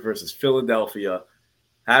York versus Philadelphia.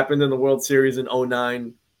 Happened in the World Series in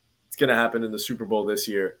 2009. It's going to happen in the Super Bowl this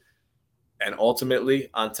year. And ultimately,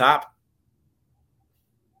 on top,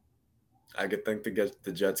 I could think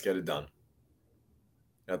the Jets get it done.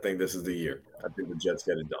 I think this is the year. I think the Jets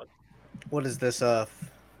get it done. What is this? Let's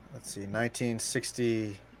see,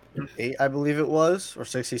 1968, I believe it was, or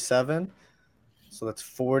 67. So that's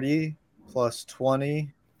 40 plus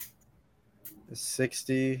 20 is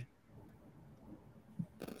 60,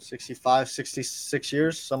 65, 66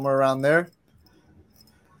 years, somewhere around there.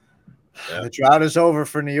 Yeah. The drought is over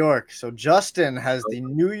for New York. So Justin has the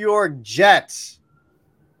New York Jets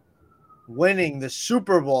winning the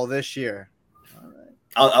Super Bowl this year. All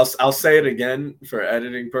right. I'll say it again for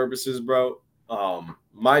editing purposes, bro.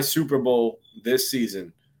 My Super Bowl this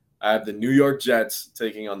season, I have the New York Jets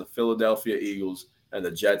taking on the Philadelphia Eagles, and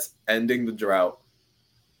the Jets ending the drought.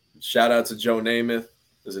 Shout out to Joe Namath.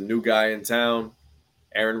 There's a new guy in town.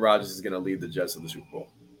 Aaron Rodgers is going to lead the Jets to the Super Bowl.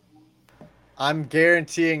 I'm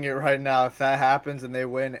guaranteeing it right now. If that happens and they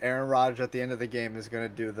win, Aaron Rodgers at the end of the game is going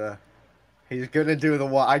to do the. He's going to do the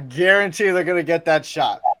one. I guarantee they're going to get that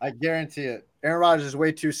shot. I guarantee it. Aaron Rodgers is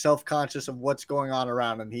way too self-conscious of what's going on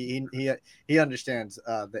around him. He understands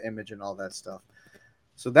the image and all that stuff.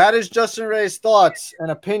 So that is Justin Ray's thoughts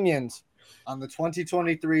and opinions on the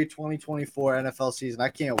 2023-2024 NFL season. I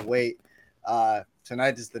can't wait.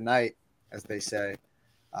 Tonight is the night, as they say.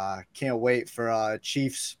 Can't wait for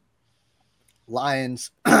Chiefs,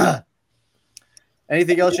 Lions.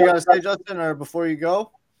 Anything else you got to say, Justin, or before you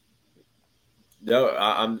go? Yo,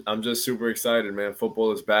 I'm just super excited, man.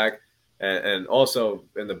 Football is back. And also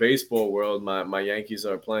in the baseball world, my Yankees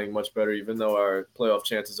are playing much better, even though our playoff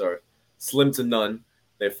chances are slim to none.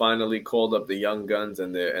 They finally called up the young guns,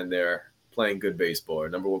 and they're playing good baseball. Our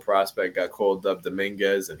number one prospect got called up,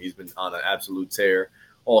 Dominguez, and he's been on an absolute tear.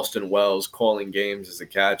 Austin Wells calling games as a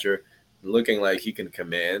catcher, looking like he can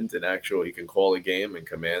command he can call a game and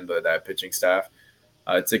command that pitching staff.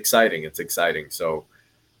 It's exciting. It's exciting. So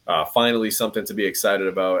finally something to be excited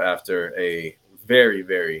about after a very,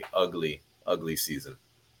 very ugly season.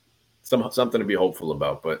 Something to be hopeful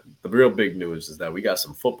about. But the real big news is that we got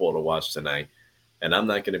some football to watch tonight, and I'm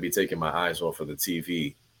not going to be taking my eyes off of the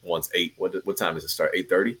TV once 8. What time does it start?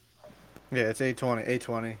 8:30? Yeah, it's 8:20,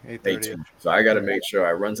 8:30. So I got to make sure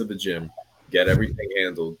I run to the gym, get everything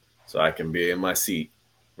handled, so I can be in my seat,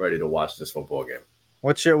 ready to watch this football game.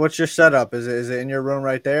 What's your setup? Is it in your room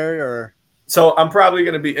right there, or? So I'm probably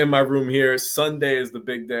going to be in my room here. Sunday is the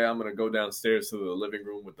big day. I'm going to go downstairs to the living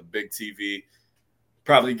room with the big TV.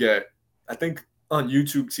 Probably I think on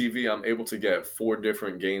YouTube TV, I'm able to get 4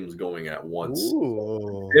 different games going at once.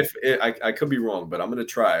 Ooh. I could be wrong, but I'm going to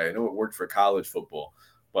try. I know it worked for college football,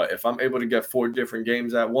 but if I'm able to get 4 different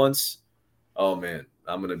games at once, oh man,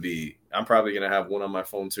 I'm probably going to have one on my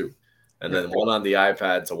phone too. And then one on the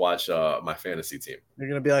iPad to watch my fantasy team. You're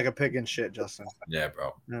gonna be like a pig in shit, Justin. Yeah,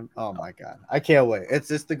 bro. Oh my god, I can't wait. It's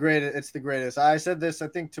the greatest. It's the greatest. I said this, I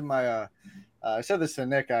think, to my. I said this to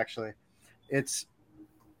Nick actually. It's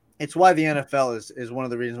why the NFL is one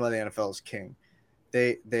of the reasons why the NFL is king.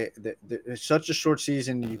 It's such a short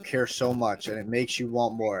season. You care so much, and it makes you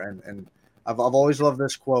want more. And I've always loved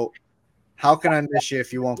this quote: "How can I miss you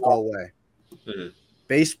if you won't go away?" Mm-hmm.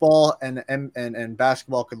 Baseball and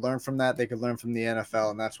basketball could learn from that. They could learn from the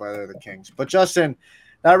NFL, and that's why they're the kings. But Justin,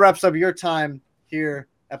 that wraps up your time here,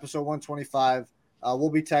 episode 125. We'll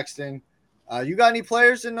be texting. You got any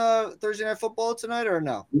players in Thursday Night Football tonight or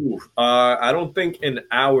no? I don't think in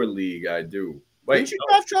our league I do. Wait, didn't you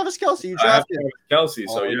draft Travis Kelce? You drafted Travis Kelce,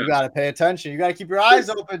 so yeah. You got to pay attention. You got to keep your eyes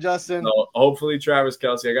open, Justin. No, hopefully Travis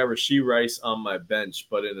Kelce. I got Rashee Rice on my bench,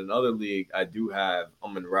 but in another league, I do have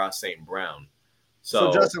Amon-Ra St. Brown.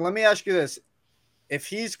 So, Justin, let me ask you this. If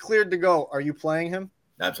he's cleared to go, are you playing him?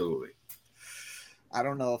 Absolutely. I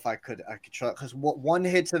don't know if I could try, because one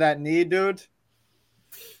hit to that knee, dude.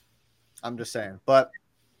 I'm just saying. But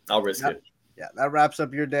I'll risk it. Yeah, that wraps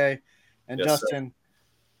up your day. And Yes, Justin,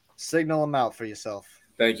 signal him out for yourself.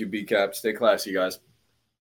 Thank you, B-Cap. Stay classy, guys.